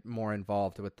like get more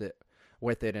involved with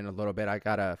it in a little bit. I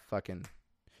gotta fucking...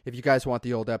 If you guys want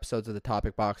the old episodes of the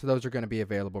Topic Box, those are going to be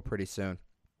available pretty soon.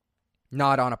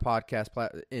 Not on a podcast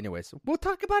anyways, we'll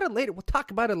talk about it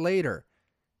later.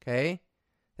 Okay?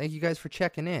 Thank you guys for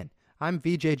checking in. I'm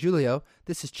VJ Julio.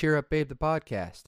 This is Cheer Up Babe, the podcast.